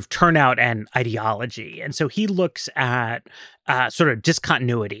sort of turnout and ideology. And so he looks at sort of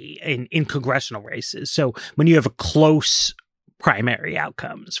discontinuity in congressional races. So when you have a close primary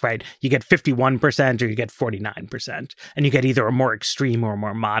outcomes, right, you get 51% or you get 49%, and you get either a more extreme or a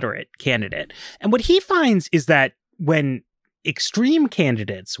more moderate candidate. And what he finds is that when extreme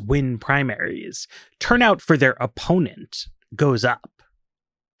candidates win primaries, turnout for their opponent goes up.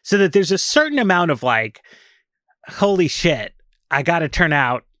 So that there's a certain amount of like, holy shit, I got to turn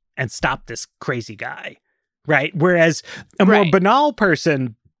out and stop this crazy guy, right? Whereas a more banal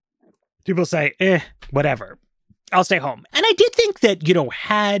person, people say, whatever, I'll stay home. And I did think that, you know,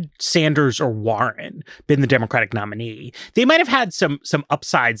 had Sanders or Warren been the Democratic nominee, they might have had some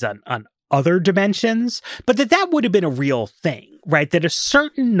upsides on other dimensions, but that would have been a real thing, right? That a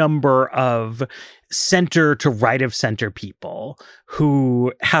certain number of center to right of center people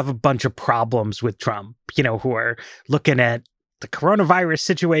who have a bunch of problems with Trump, you know, who are looking at the coronavirus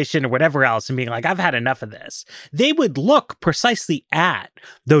situation or whatever else and being like, I've had enough of this. They would look precisely at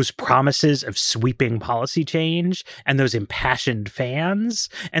those promises of sweeping policy change and those impassioned fans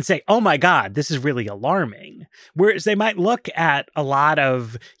and say, oh my God, this is really alarming. Whereas they might look at a lot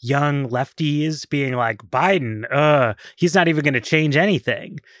of young lefties being like, Biden, he's not even going to change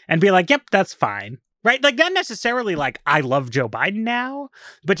anything, and be like, yep, that's fine. Right? Like, not necessarily like, I love Joe Biden now,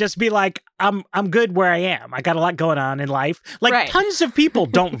 but just be like, I'm good where I am. I got a lot going on in life. Like, tons of people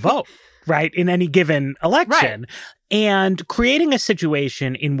don't vote, right, in any given election. Right. And creating a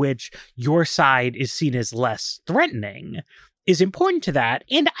situation in which your side is seen as less threatening is important to that.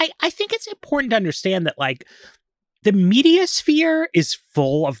 And I think it's important to understand that, like, the media sphere is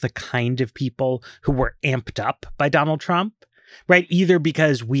full of the kind of people who were amped up by Donald Trump. Right, either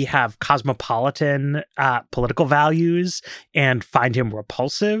because we have cosmopolitan political values and find him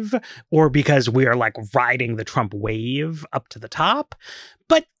repulsive, or because we are like riding the Trump wave up to the top.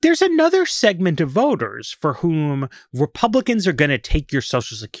 But there's another segment of voters for whom Republicans are going to take your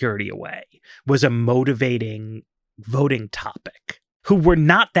Social Security away was a motivating voting topic, who were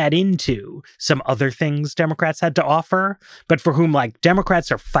not that into some other things Democrats had to offer, but for whom, like,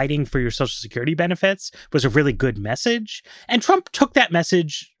 Democrats are fighting for your Social Security benefits was a really good message. And Trump took that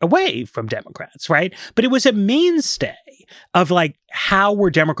message away from Democrats, right? But it was a mainstay of, like, how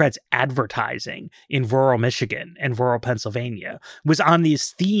were Democrats advertising in rural Michigan and rural Pennsylvania was on these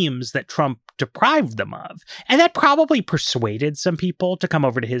themes that Trump deprived them of. And that probably persuaded some people to come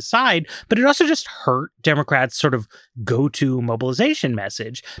over to his side, but it also just hurt Democrats' sort of go-to mobilization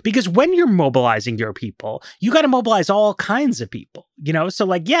message, because when you're mobilizing your people, you got to mobilize all kinds of people, you know? So,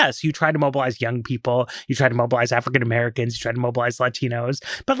 like, yes, you try to mobilize young people, you try to mobilize African Americans, you try to mobilize Latinos,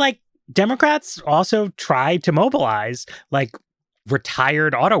 but, like, Democrats also try to mobilize, like,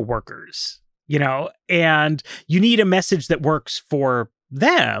 retired auto workers, you know, and you need a message that works for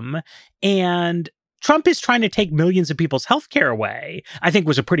them. And Trump is trying to take millions of people's healthcare away, I think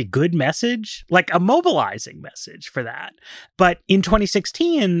was a pretty good message, like a mobilizing message for that. But in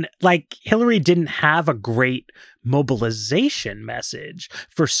 2016, like, Hillary didn't have a great mobilization message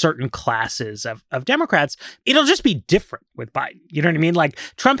for certain classes of Democrats. It'll just be different with Biden. You know what I mean? Like,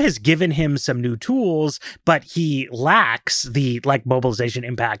 Trump has given him some new tools, but he lacks the, like, mobilization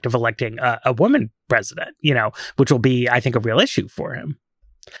impact of electing a woman president, you know, which will be, I think, a real issue for him.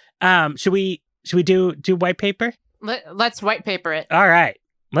 Should we do white paper? Let's white paper it. All right,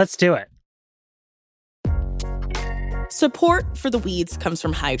 let's do it. Support for The Weeds comes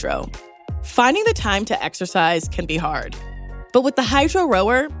from Hydro. Finding the time to exercise can be hard. But with the Hydro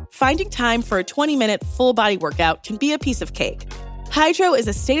Rower, finding time for a 20-minute full-body workout can be a piece of cake. Hydro is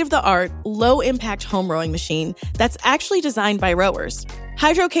a state-of-the-art, low-impact home rowing machine that's actually designed by rowers.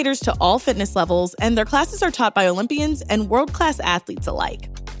 Hydro caters to all fitness levels, and their classes are taught by Olympians and world-class athletes alike.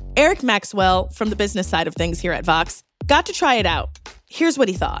 Eric Maxwell, from the business side of things here at Vox, got to try it out. Here's what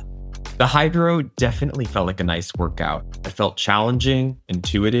he thought. The Hydro definitely felt like a nice workout. It felt challenging,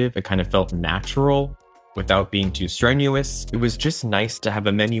 intuitive. It kind of felt natural without being too strenuous. It was just nice to have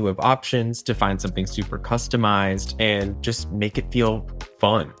a menu of options, to find something super customized and just make it feel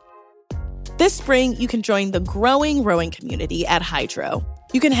fun. This spring, you can join the growing rowing community at Hydro.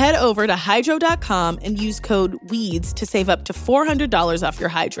 You can head over to hydro.com and use code WEEDS to save up to $400 off your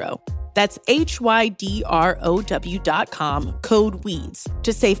Hydro. That's HYDROW.com, code WEEDS,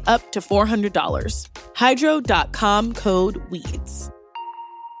 to save up to $400. Hydro.com, code WEEDS.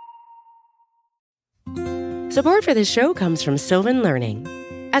 Support for this show comes from Sylvan Learning.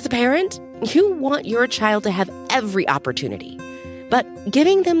 As a parent, you want your child to have every opportunity. But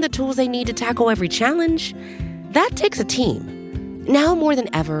giving them the tools they need to tackle every challenge, that takes a team. Now more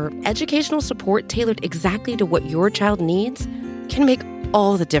than ever, educational support tailored exactly to what your child needs can make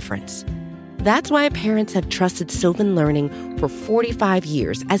all the difference. That's why parents have trusted Sylvan Learning for 45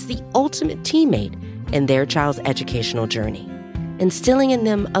 years as the ultimate teammate in their child's educational journey, instilling in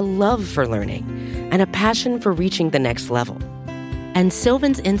them a love for learning and a passion for reaching the next level. And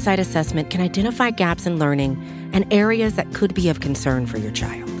Sylvan's Insight Assessment can identify gaps in learning and areas that could be of concern for your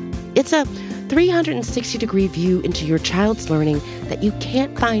child. It's a 360-degree view into your child's learning that you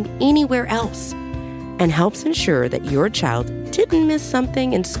can't find anywhere else, and helps ensure that your child didn't miss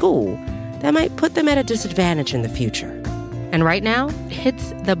something in school that might put them at a disadvantage in the future. And right now,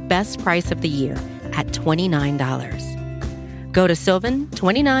 it's the best price of the year at $29. Go to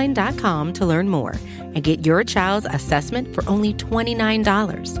sylvan29.com to learn more and get your child's assessment for only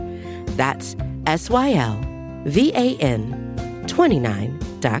 $29. That's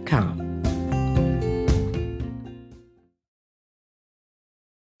SYLVAN29.com.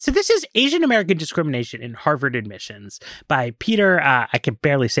 So this is Asian American Discrimination in Harvard Admissions by Peter, I can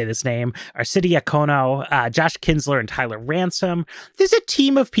barely say this name, Arcidiacono, Josh Kinsler, and Tyler Ransom. There's a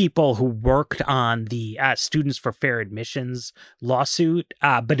team of people who worked on the Students for Fair Admissions lawsuit,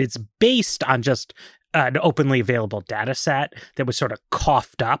 but it's based on just an openly available data set that was sort of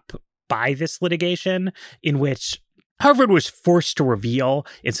coughed up by this litigation, in which Harvard was forced to reveal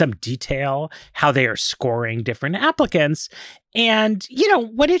in some detail how they are scoring different applicants. And,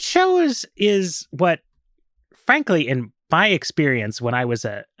 what it shows is what, frankly, in my experience when I was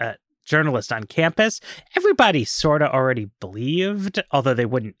a journalist on campus, everybody sort of already believed, although they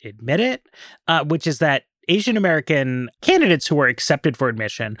wouldn't admit it, which is that Asian American candidates who are accepted for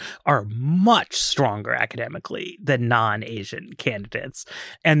admission are much stronger academically than non-Asian candidates.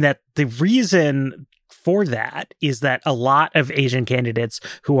 And that the reason for that is that a lot of Asian candidates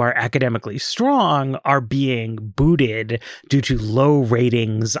who are academically strong are being booted due to low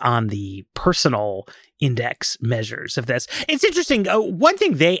ratings on the personal index measures of this. It's interesting. One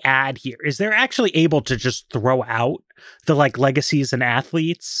thing they add here is they're actually able to just throw out the legacies and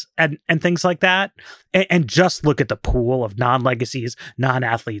athletes and things like that and just look at the pool of non-legacies,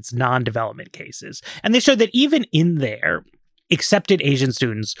 non-athletes, non-development cases. And they show that even in there, accepted Asian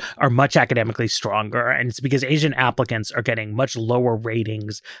students are much academically stronger, and it's because Asian applicants are getting much lower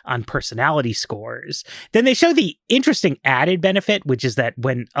ratings on personality scores. Then they show the interesting added benefit, which is that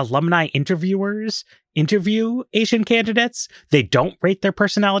when alumni interviewers interview Asian candidates, they don't rate their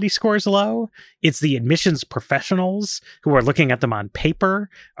personality scores low. It's the admissions professionals who are looking at them on paper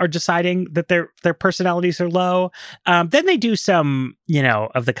are deciding that their personalities are low. Then they do some,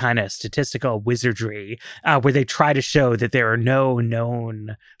 of the kind of statistical wizardry where they try to show that there are no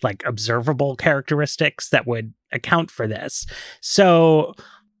known observable characteristics that would account for this. So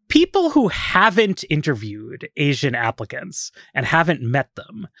people who haven't interviewed Asian applicants and haven't met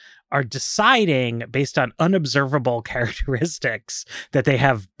them are deciding based on unobservable characteristics that they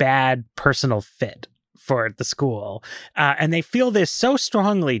have bad personal fit for the school. And they feel this so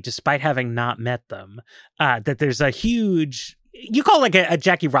strongly, despite having not met them, that there's a huge, you call it a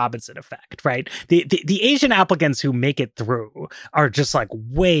Jackie Robinson effect, right? The Asian applicants who make it through are just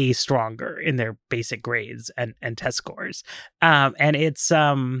way stronger in their basic grades and test scores. And it's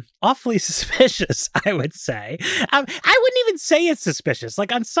awfully suspicious, I would say. I wouldn't even say it's suspicious.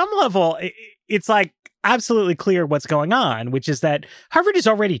 On some level, it's absolutely clear what's going on, which is that Harvard is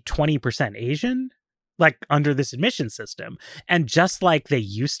already 20% Asian, under this admission system. And just like they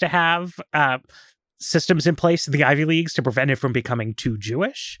used to have systems in place in the Ivy Leagues to prevent it from becoming too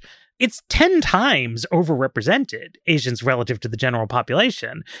Jewish, it's 10 times overrepresented Asians relative to the general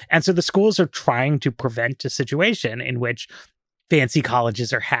population. And so the schools are trying to prevent a situation in which fancy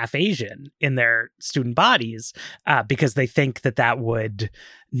colleges are half Asian in their student bodies because they think that would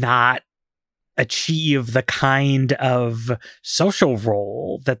not achieve the kind of social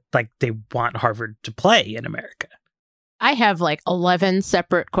role that they want Harvard to play in America. I have 11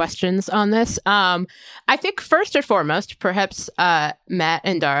 separate questions on this. I think first and foremost, perhaps Matt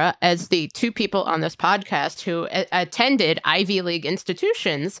and Dara, as the two people on this podcast who attended Ivy League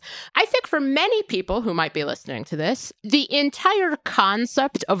institutions, I think for many people who might be listening to this, the entire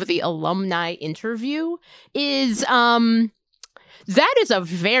concept of the alumni interview is that is a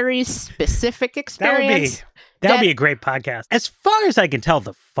very specific experience. That would be a great podcast. As far as I can tell,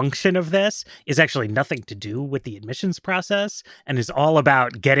 the function of this is actually nothing to do with the admissions process and is all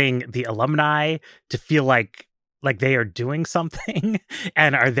about getting the alumni to feel like they are doing something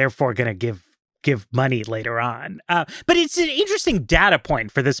and are therefore going to give give money later on. But it's an interesting data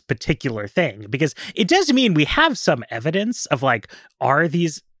point for this particular thing, because it does mean we have some evidence of like, are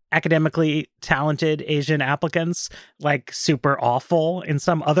these academically talented Asian applicants like super awful in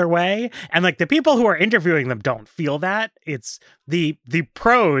some other way? And like the people who are interviewing them don't feel that. It's the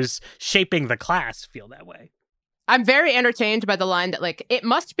pros shaping the class feel that way. I'm very entertained by the line that like, it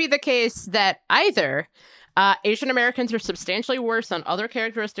must be the case that either Asian Americans are substantially worse on other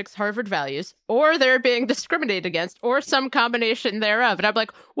characteristics Harvard values, or they're being discriminated against, or some combination thereof. And I'm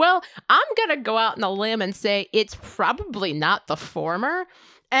like, well, I'm going to go out on a limb and say it's probably not the former.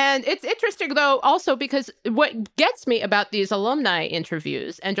 And it's interesting, though, also because what gets me about these alumni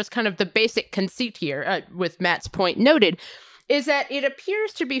interviews, and just kind of the basic conceit here, with Matt's point noted, is that it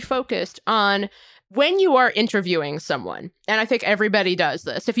appears to be focused on when you are interviewing someone, and I think everybody does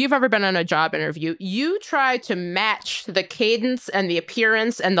this, if you've ever been on a job interview, you try to match the cadence and the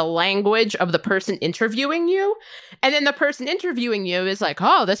appearance and the language of the person interviewing you. And then the person interviewing you is like,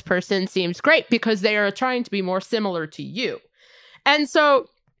 oh, this person seems great, because they are trying to be more similar to you. And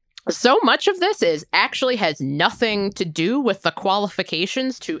so much of this actually has nothing to do with the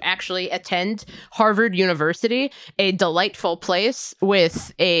qualifications to actually attend Harvard University, a delightful place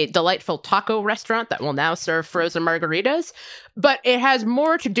with a delightful taco restaurant that will now serve frozen margaritas. But it has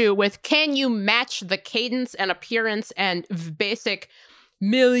more to do with, can you match the cadence and appearance and basic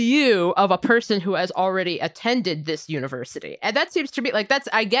milieu of a person who has already attended this university? And that seems to be like,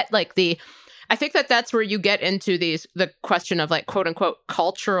 I think that's where you get into the question of like, quote unquote,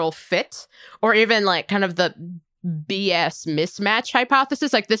 cultural fit, or even like kind of the BS mismatch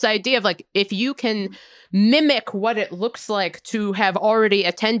hypothesis. Like this idea of like, if you can mimic what it looks like to have already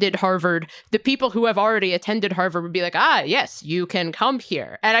attended Harvard, the people who have already attended Harvard would be like, yes, you can come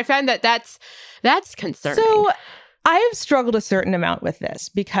here. And I find that's concerning. So I have struggled a certain amount with this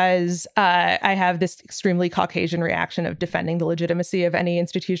because I have this extremely Caucasian reaction of defending the legitimacy of any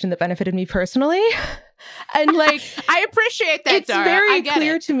institution that benefited me personally. And like, I appreciate that, it's Dara. very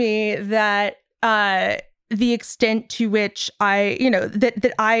clear to me that the extent to which I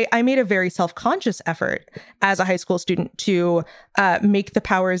made a very self-conscious effort as a high school student to make the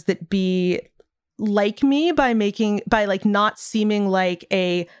powers that be like me by not seeming like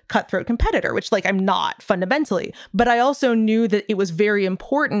a cutthroat competitor, which like I'm not fundamentally, but I also knew that it was very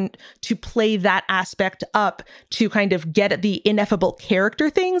important to play that aspect up to kind of get at the ineffable character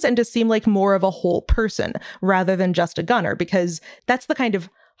things and to seem like more of a whole person rather than just a gunner, because that's the kind of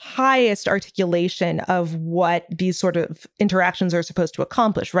highest articulation of what these sort of interactions are supposed to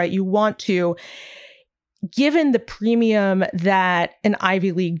accomplish, right? You want to, given the premium that an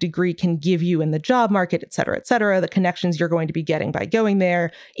Ivy League degree can give you in the job market, et cetera, the connections you're going to be getting by going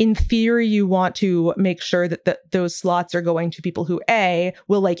there, in theory, you want to make sure that those slots are going to people who A,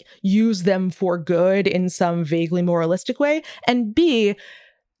 will like use them for good in some vaguely moralistic way, and B,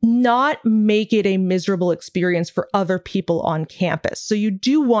 not make it a miserable experience for other people on campus. So you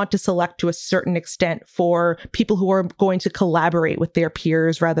do want to select to a certain extent for people who are going to collaborate with their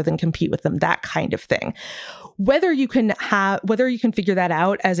peers rather than compete with them, that kind of thing. Whether you can figure that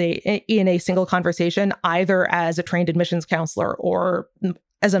out in a single conversation, either as a trained admissions counselor or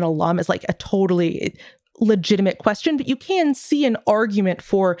as an alum, is like a totally legitimate question, but you can see an argument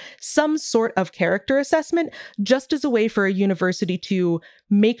for some sort of character assessment just as a way for a university to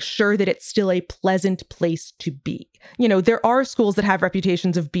make sure that it's still a pleasant place to be. You know, there are schools that have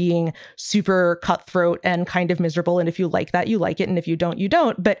reputations of being super cutthroat and kind of miserable. And if you like that, you like it. And if you don't, you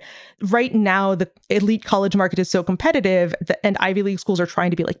don't. But right now, the elite college market is so competitive and Ivy League schools are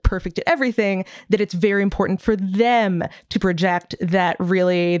trying to be like perfect at everything that it's very important for them to project that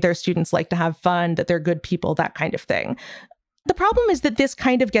really their students like to have fun, that they're good people, that kind of thing. The problem is that this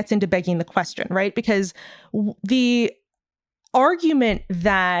kind of gets into begging the question, right? Because the argument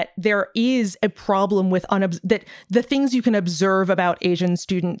that there is a problem with that the things you can observe about Asian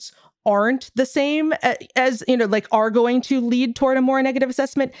students aren't the same as, like are going to lead toward a more negative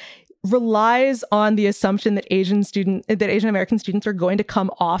assessment relies on the assumption that Asian American students are going to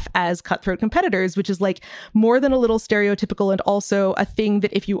come off as cutthroat competitors, which is like more than a little stereotypical and also a thing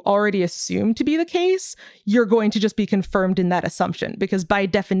that if you already assume to be the case, you're going to just be confirmed in that assumption. Because by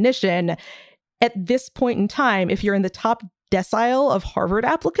definition, at this point in time, if you're in the top decile of Harvard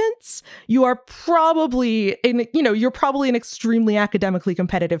applicants, you are probably an extremely academically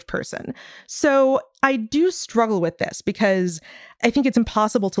competitive person. So I do struggle with this because I think it's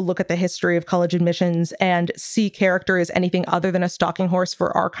impossible to look at the history of college admissions and see character as anything other than a stalking horse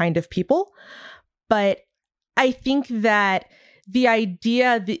for our kind of people. But I think that the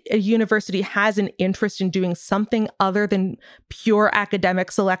idea that a university has an interest in doing something other than pure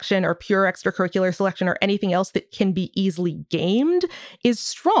academic selection or pure extracurricular selection or anything else that can be easily gamed is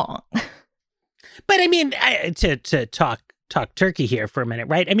strong. But I mean, to talk turkey here for a minute,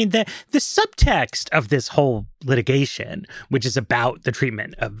 right? I mean, the subtext of this whole litigation, which is about the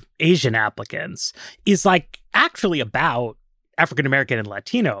treatment of Asian applicants, is like actually about African American and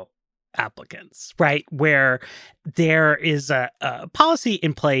Latino applicants, right? Where there is a policy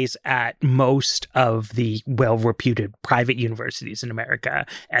in place at most of the well-reputed private universities in America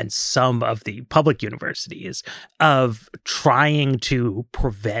and some of the public universities of trying to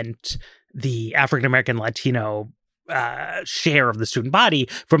prevent the African American Latino share of the student body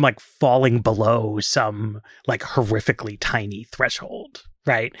from like falling below some like horrifically tiny threshold.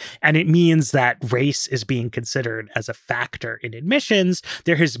 Right. And it means that race is being considered as a factor in admissions.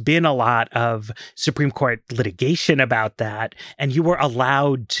 There has been a lot of Supreme Court litigation about that, and you were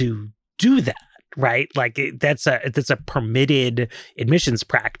allowed to do that. Right. Like that's a permitted admissions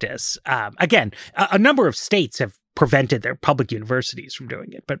practice. Again, a number of states have prevented their public universities from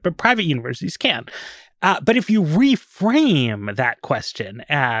doing it, but private universities can. But if you reframe that question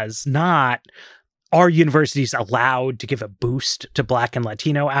as not, are universities allowed to give a boost to Black and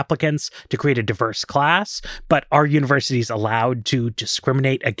Latino applicants to create a diverse class, but are universities allowed to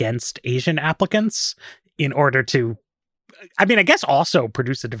discriminate against Asian applicants in order to, I mean, I guess also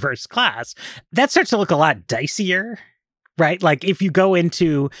produce a diverse class? That starts to look a lot dicier. Right? Like if you go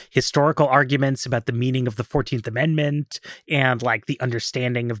into historical arguments about the meaning of the 14th Amendment and like the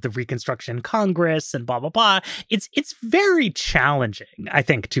understanding of the Reconstruction Congress and blah, blah, blah, it's very challenging, I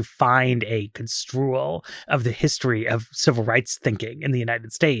think, to find a construal of the history of civil rights thinking in the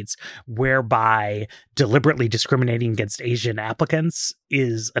United States whereby deliberately discriminating against Asian applicants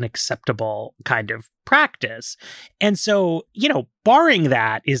is an acceptable kind of practice. And so, you know, barring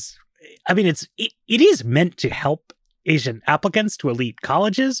that is, I mean, it is meant to help Asian applicants to elite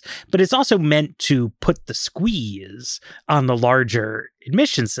colleges, but it's also meant to put the squeeze on the larger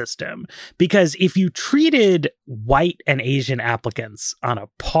admission system. Because if you treated white and Asian applicants on a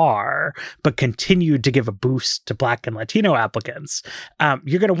par, but continued to give a boost to Black and Latino applicants,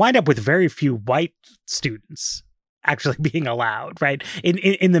 you're going to wind up with very few white students actually being allowed, right,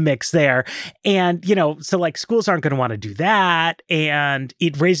 in the mix there. And, you know, so like schools aren't going to want to do that. And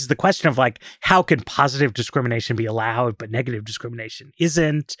it raises the question of like, how can positive discrimination be allowed, but negative discrimination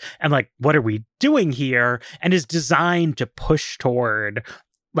isn't? And like, what are we doing here? And is designed to push toward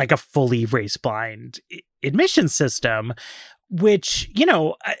like a fully race-blind admission system, which, you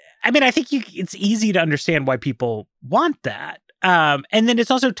know, I mean, I think it's easy to understand why people want that. And then it's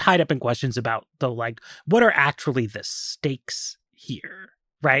also tied up in questions about what are actually the stakes here,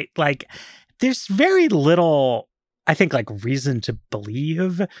 right? Like there's very little, I think, like reason to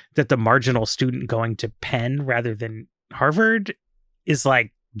believe that the marginal student going to Penn rather than Harvard is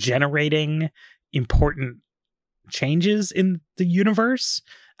like generating important changes in the universe.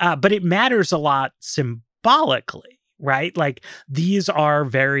 But it matters a lot symbolically, right? Like these are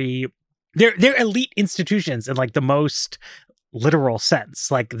they're elite institutions in like the most literal sense.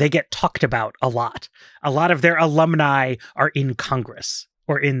 Like they get talked about a lot. A lot of their alumni are in Congress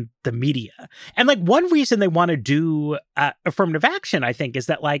or in the media. And like one reason they want to do affirmative action, I think, is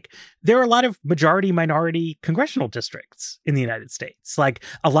that like there are a lot of majority minority congressional districts in the United States. Like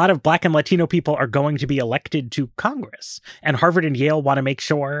a lot of Black and Latino people are going to be elected to Congress, and Harvard and Yale want to make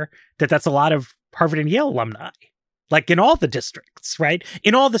sure that that's a lot of Harvard and Yale alumni. Like in all the districts, right?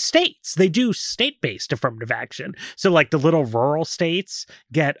 In all the states, they do state-based affirmative action. So like the little rural states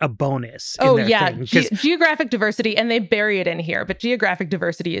get a bonus. Oh, yeah. Geographic diversity, and they bury it in here. But geographic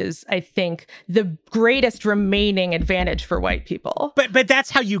diversity is, I think, the greatest remaining advantage for white people. But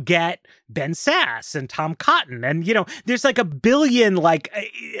that's how you get Ben Sasse and Tom Cotton. And, you know, there's like a billion, like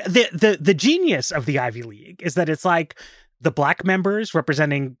the genius of the Ivy League is that it's like, the Black members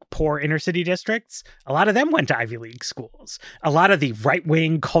representing poor inner city districts, a lot of them went to Ivy League schools. A lot of the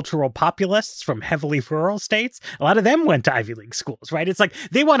right-wing cultural populists from heavily rural states, a lot of them went to Ivy League schools, right? It's like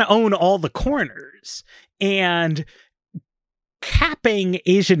they want to own all the corners. And capping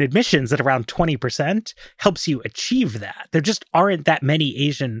Asian admissions at around 20% helps you achieve that. There just aren't that many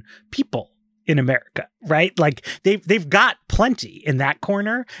Asian people in America, right? Like they've got plenty in that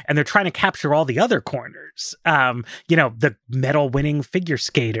corner, and they're trying to capture all the other corners. You know, the medal winning figure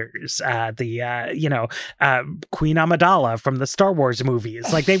skaters, Queen Amidala from the Star Wars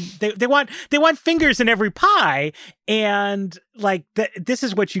movies. Like they want fingers in every pie, and this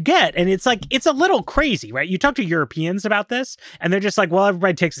is what you get. And it's like, it's a little crazy, right? You talk to Europeans about this and they're just like, well,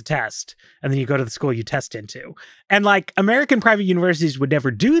 everybody takes a test and then you go to the school you test into. And like American private universities would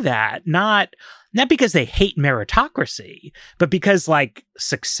never do that. Not because they hate meritocracy, but because like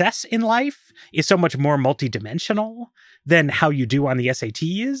success in life is so much more multidimensional than how you do on the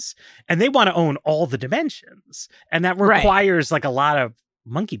SATs. And they want to own all the dimensions. And that requires like a lot of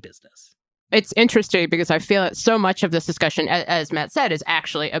monkey business. It's interesting because I feel that so much of this discussion, as Matt said, is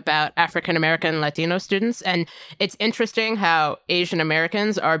actually about African American and Latino students. And it's interesting how Asian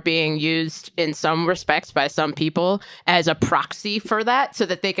Americans are being used in some respects by some people as a proxy for that so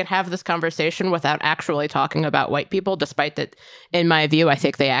that they can have this conversation without actually talking about white people, despite that, in my view, I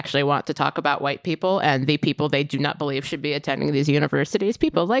think they actually want to talk about white people and the people they do not believe should be attending these universities,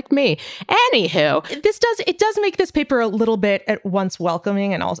 people like me. Anywho, it does make this paper a little bit at once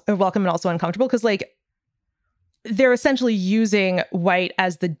welcoming and also uncomfortable, because like they're essentially using white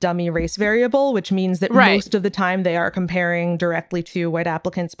as the dummy race variable, which means that most of the time they are comparing directly to white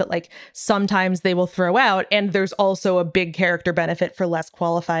applicants, but like sometimes they will throw out, and there's also a big character benefit for less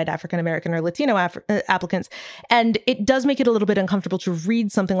qualified African American or Latino applicants. And it does make it a little bit uncomfortable to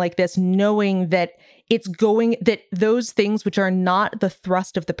read something like this, knowing that that those things which are not the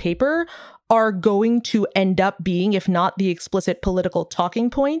thrust of the paper are going to end up being, if not the explicit political talking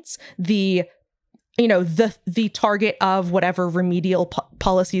points, the target of whatever remedial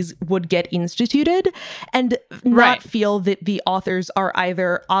policies would get instituted, and not feel that the authors are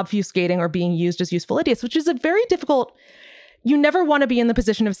either obfuscating or being used as useful idiots, which is a very difficult. You never want to be in the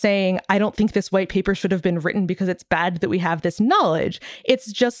position of saying, I don't think this white paper should have been written because it's bad that we have this knowledge.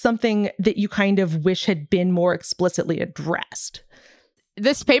 It's just something that you kind of wish had been more explicitly addressed.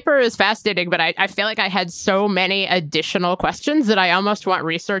 This paper is fascinating, but I feel like I had so many additional questions that I almost want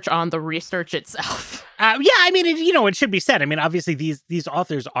research on the research itself. I mean, it should be said. I mean, obviously, these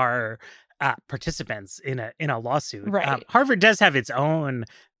authors are participants in a lawsuit. Right. Harvard does have its own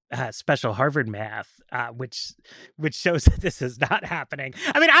special Harvard math, which shows that this is not happening.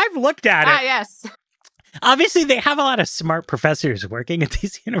 I mean, I've looked at it. Yes. Obviously, they have a lot of smart professors working at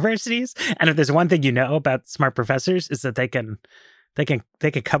these universities, and if there's one thing you know about smart professors, is that they can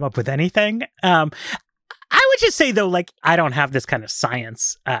come up with anything. I would just say, though, like, I don't have this kind of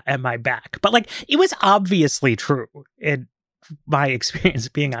science at my back, but like, it was obviously true in my experience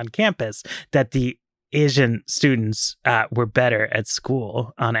being on campus that the Asian students were better at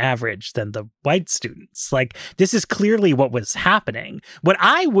school on average than the white students. Like, this is clearly what was happening. What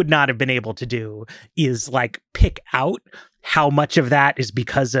I would not have been able to do is like pick out how much of that is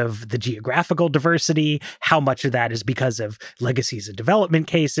because of the geographical diversity, how much of that is because of legacies and development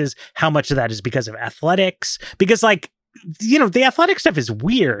cases, how much of that is because of athletics. Because like, the athletic stuff is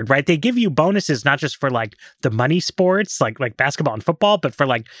weird, right? They give you bonuses not just for like the money sports, like basketball and football, but for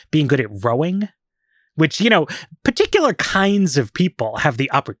like being good at rowing. Which, particular kinds of people have the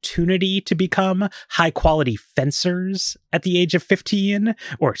opportunity to become high quality fencers at the age of 15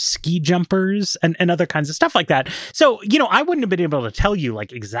 or ski jumpers and other kinds of stuff like that. So, I wouldn't have been able to tell you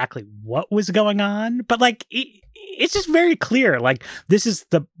like exactly what was going on, but like it's just very clear. Like this is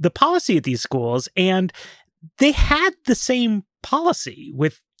the policy at these schools, and they had the same policy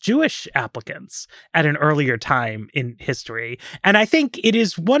with Jewish applicants at an earlier time in history. And I think it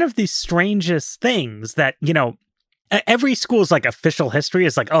is one of the strangest things that, every school's like official history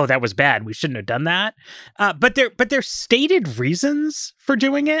is like, oh, that was bad, we shouldn't have done that. But their stated reasons for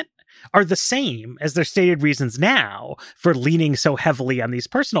doing it are the same as their stated reasons now for leaning so heavily on these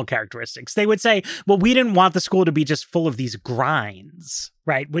personal characteristics. They would say, well, we didn't want the school to be just full of these grinds,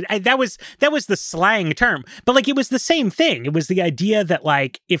 right? That was the slang term, but like it was the same thing. It was the idea that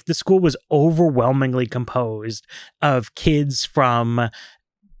like if the school was overwhelmingly composed of kids from,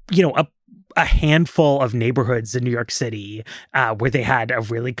 a handful of neighborhoods in New York City where they had a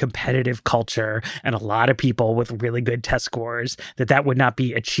really competitive culture and a lot of people with really good test scores, that would not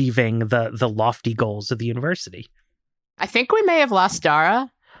be achieving the lofty goals of the university. I think we may have lost Dara.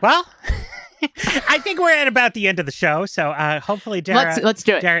 Well, I think we're at about the end of the show. So hopefully Dara, let's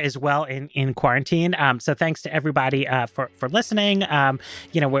do it. Dara is well in quarantine. So thanks to everybody for listening.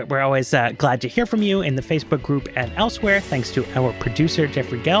 We're always glad to hear from you in the Facebook group and elsewhere. Thanks to our producer,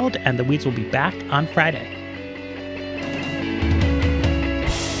 Jeffrey Geld, and The Weeds will be back on Friday.